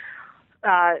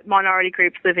minority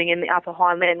groups living in the upper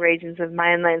highland regions of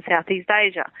mainland Southeast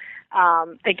Asia,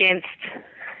 against,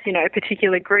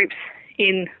 particular groups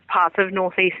in parts of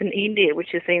northeastern India, which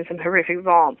has seen some horrific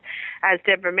violence, as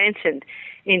Deborah mentioned,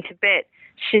 in Tibet,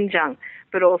 Xinjiang,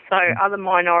 but also other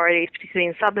minorities, particularly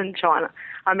in southern China.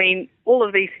 I mean, all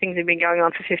of these things have been going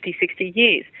on for 50, 60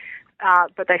 years.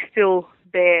 But they still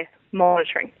bear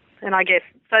monitoring. And I guess,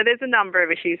 so there's a number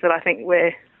of issues that I think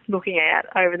we're looking at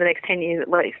over the next 10 years at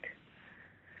least.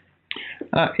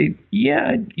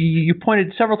 You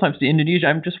pointed several times to Indonesia.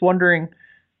 I'm just wondering,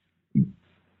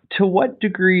 to what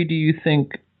degree do you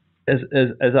think, as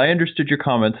I understood your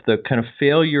comments, the kind of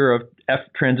failure of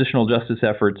transitional justice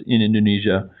efforts in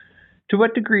Indonesia, to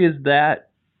what degree is that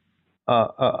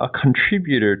a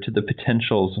contributor to the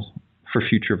potentials for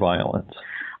future violence?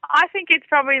 I think it's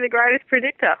probably the greatest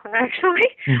predictor, actually.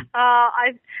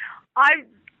 I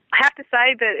have to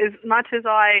say that as much as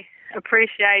I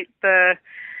appreciate the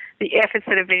efforts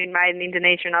that have been made in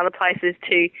Indonesia and other places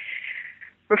to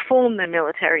reform their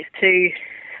militaries, to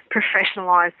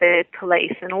professionalise their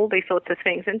police and all these sorts of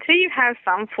things, until you have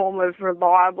some form of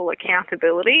reliable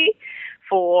accountability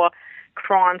for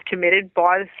crimes committed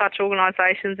by such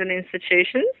organisations and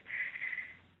institutions,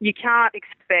 you can't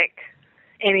expect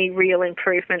any real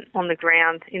improvement on the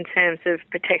ground in terms of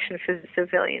protection for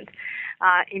civilians.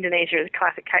 Indonesia is a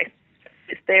classic case.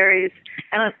 There is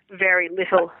very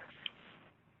little.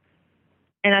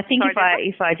 And I think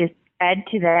if I just add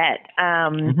to that,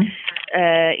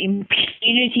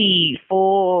 impunity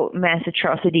for mass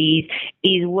atrocities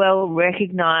is well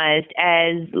recognised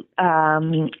as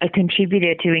a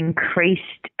contributor to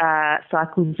increased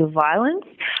cycles of violence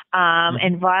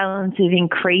and violence of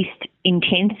increased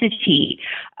intensity.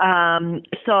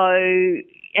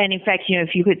 And in fact,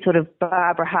 if you could sort of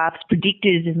Barbara Harp's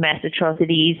predictors of mass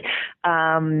atrocities,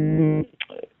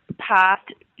 past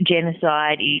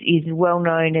genocide is well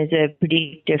known as a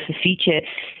predictor for future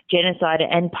genocide,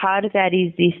 and part of that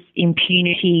is this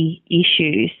impunity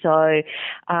issue. So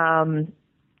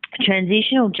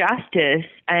transitional justice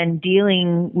and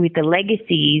dealing with the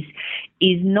legacies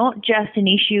is not just an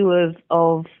issue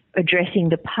of addressing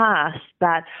the past,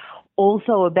 but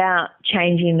also about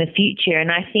changing the future.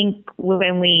 And I think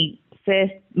when we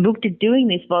first looked at doing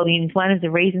this volume, one of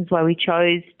the reasons why we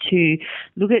chose to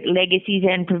look at legacies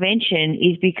and prevention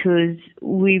is because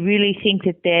we really think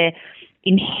that they're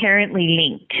inherently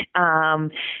linked,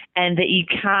 and that you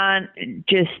can't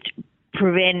just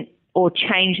prevent or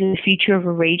change the future of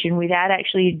a region without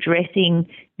actually addressing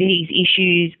these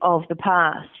issues of the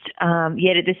past.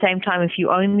 Yet at the same time, if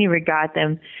you only regard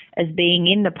them as being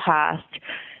in the past,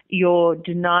 you're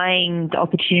denying the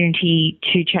opportunity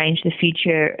to change the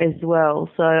future as well.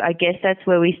 So I guess that's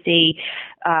where we see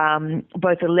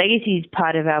both the legacies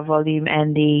part of our volume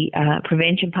and the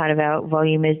prevention part of our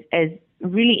volume as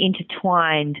really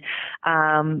intertwined,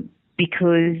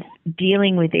 because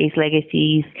dealing with these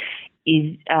legacies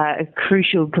is a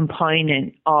crucial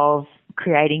component of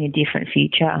creating a different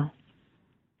future.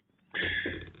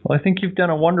 Well, I think you've done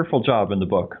a wonderful job in the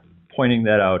book, pointing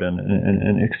that out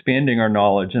and expanding our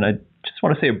knowledge. And I just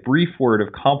want to say a brief word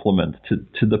of compliment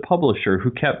to the publisher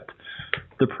who kept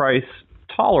the price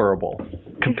tolerable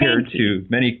compared to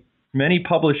many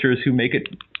publishers who make it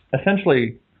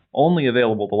essentially only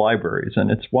available to libraries.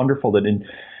 And it's wonderful that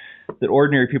that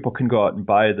ordinary people can go out and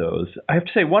buy those. I have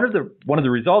to say, one of the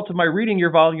results of my reading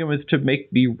your volume is to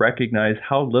make me recognize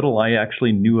how little I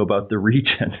actually knew about the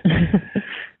region.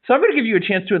 So I'm going to give you a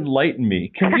chance to enlighten me.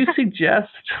 Can you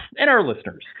suggest, and our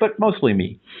listeners, but mostly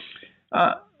me,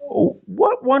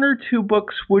 what one or two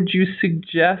books would you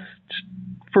suggest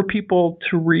for people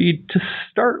to read to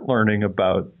start learning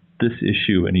about this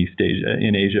issue in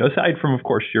Asia, aside from, of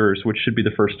course, yours, which should be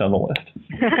the first on the list?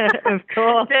 Of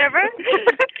course. Deborah?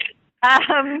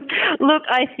 Look,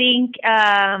 I think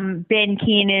Ben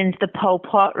Kiernan's The Pol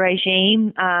Pot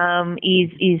Regime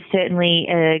is certainly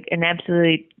an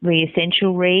absolutely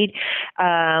essential read.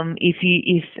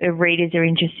 If readers are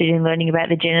interested in learning about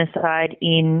the genocide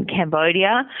in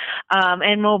Cambodia,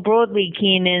 and more broadly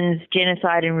Kiernan's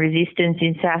Genocide and Resistance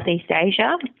in Southeast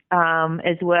Asia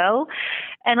as well.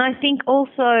 And I think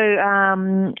also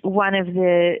one of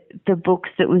the books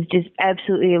that was just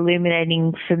absolutely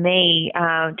illuminating for me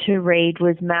to read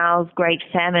was Mao's Great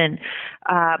Famine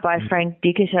by Frank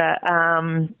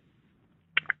Dikötter,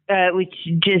 which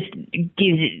just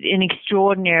gives an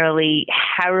extraordinarily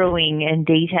harrowing and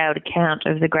detailed account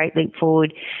of the Great Leap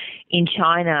Forward in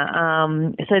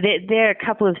China. So there are a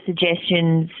couple of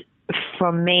suggestions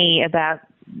from me about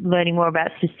learning more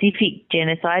about specific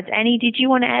genocides. Annie, did you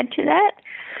want to add to that?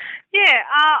 Yeah,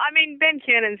 I mean, Ben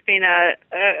Kiernan's been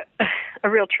a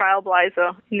real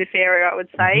trailblazer in this area, I would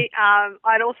say.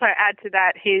 I'd also add to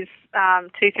that his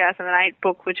 2008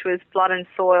 book, which was Blood and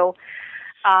Soil,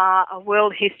 A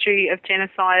World History of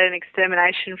Genocide and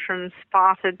Extermination from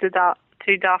Sparta to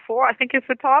Darfur, I think is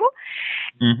the title,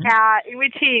 in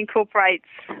which he incorporates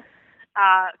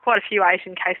quite a few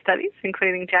Asian case studies,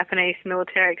 including Japanese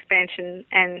military expansion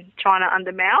and China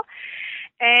under Mao.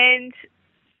 And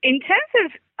in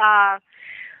terms of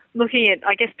looking at,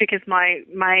 I guess because my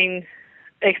main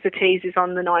expertise is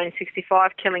on the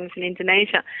 1965 killings in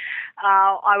Indonesia,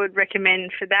 I would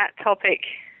recommend for that topic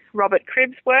Robert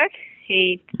Cribb's work.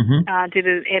 He did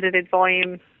an edited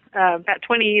volume about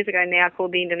 20 years ago now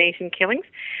called The Indonesian Killings.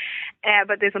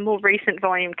 But there's a more recent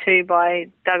volume too by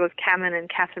Douglas Cameron and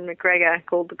Catherine McGregor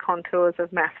called The Contours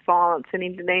of Mass Violence in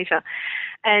Indonesia.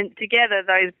 And together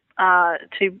those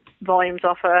two volumes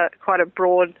offer quite a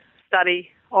broad study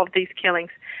of these killings.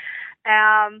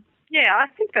 I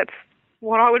think that's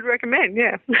what I would recommend,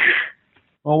 yeah.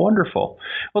 Well, wonderful.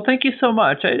 Well, thank you so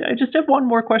much. I just have one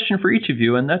more question for each of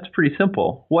you, and that's pretty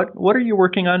simple. What are you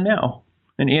working on now?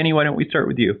 And Annie, why don't we start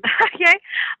with you? Okay.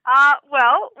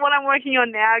 Well, what I'm working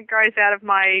on now grows out of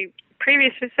my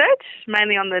previous research,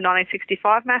 mainly on the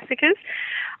 1965 massacres.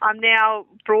 I'm now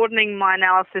broadening my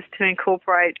analysis to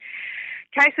incorporate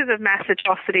cases of mass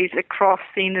atrocities across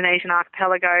the Indonesian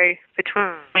archipelago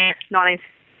between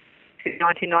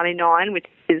 1999, which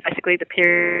is basically the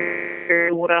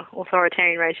period water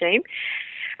authoritarian regime.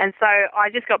 And so I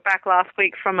just got back last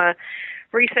week from a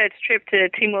research trip to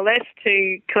Timor-Leste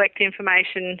to collect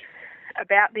information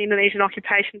about the Indonesian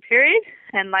occupation period,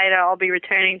 and later I'll be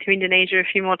returning to Indonesia a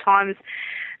few more times,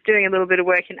 doing a little bit of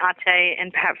work in Aceh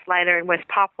and perhaps later in West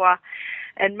Papua.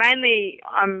 And mainly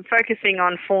I'm focusing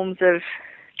on forms of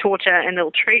torture and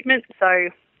ill treatment, so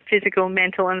physical,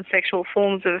 mental and sexual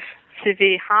forms of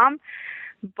severe harm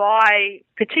by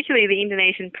particularly the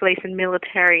Indonesian police and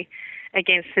military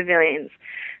against civilians.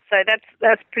 So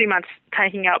that's pretty much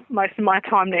taking up most of my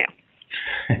time now.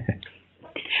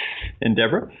 And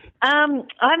Deborah?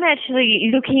 I'm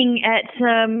actually looking at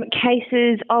some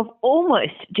cases of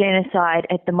almost genocide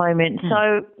at the moment.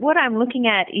 So what I'm looking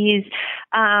at is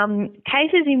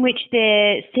cases in which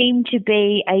there seemed to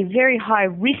be a very high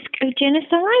risk of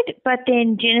genocide, but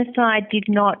then genocide did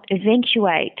not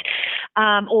eventuate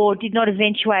or did not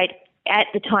eventuate at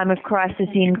the time of crisis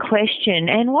in question.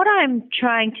 And what I'm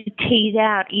trying to tease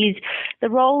out is the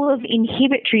role of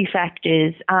inhibitory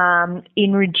factors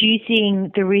in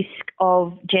reducing the risk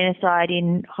of genocide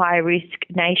in high-risk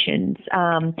nations.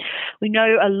 We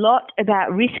know a lot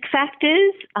about risk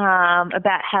factors,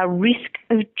 about how risk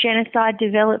of genocide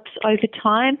develops over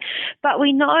time, but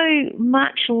we know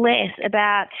much less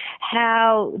about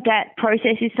how that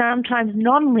process is sometimes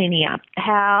non-linear,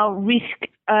 how risk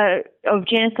of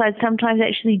genocide sometimes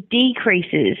actually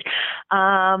decreases,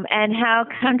 and how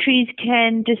countries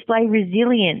can display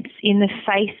resilience in the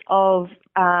face of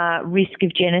risk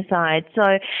of genocide.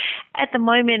 So at the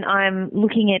moment I'm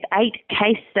looking at 8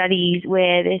 case studies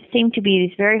where there seemed to be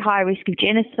this very high risk of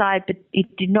genocide, but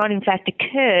it did not in fact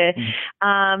occur,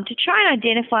 to try and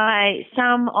identify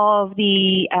some of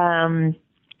the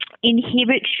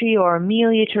inhibitory or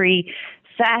amelioratory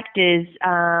factors,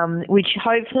 which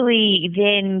hopefully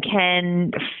then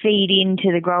can feed into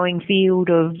the growing field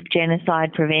of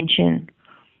genocide prevention.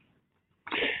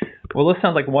 Well, those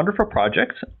sound like wonderful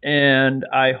projects, and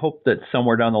I hope that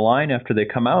somewhere down the line after they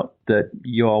come out that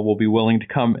you all will be willing to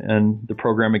come in the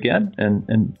program again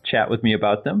and chat with me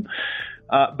about them.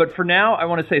 But for now, I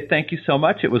want to say thank you so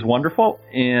much. It was wonderful,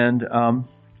 and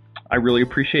I really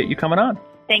appreciate you coming on.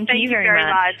 Thank you very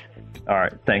much. All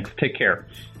right, thanks. Take care.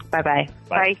 Bye-bye.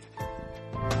 Bye.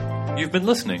 You've been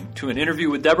listening to an interview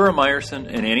with Deborah Meyerson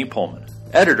and Annie Pullman,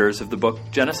 editors of the book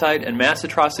Genocide and Mass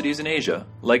Atrocities in Asia,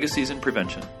 Legacies and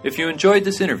Prevention. If you enjoyed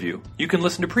this interview, you can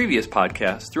listen to previous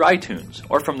podcasts through iTunes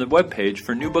or from the webpage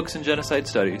for New Books in Genocide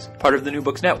Studies, part of the New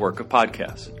Books network of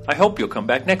podcasts. I hope you'll come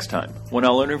back next time, when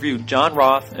I'll interview John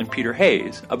Roth and Peter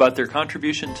Hayes about their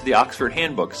contribution to the Oxford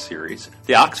Handbooks series,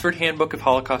 the Oxford Handbook of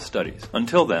Holocaust Studies.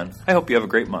 Until then, I hope you have a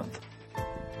great month.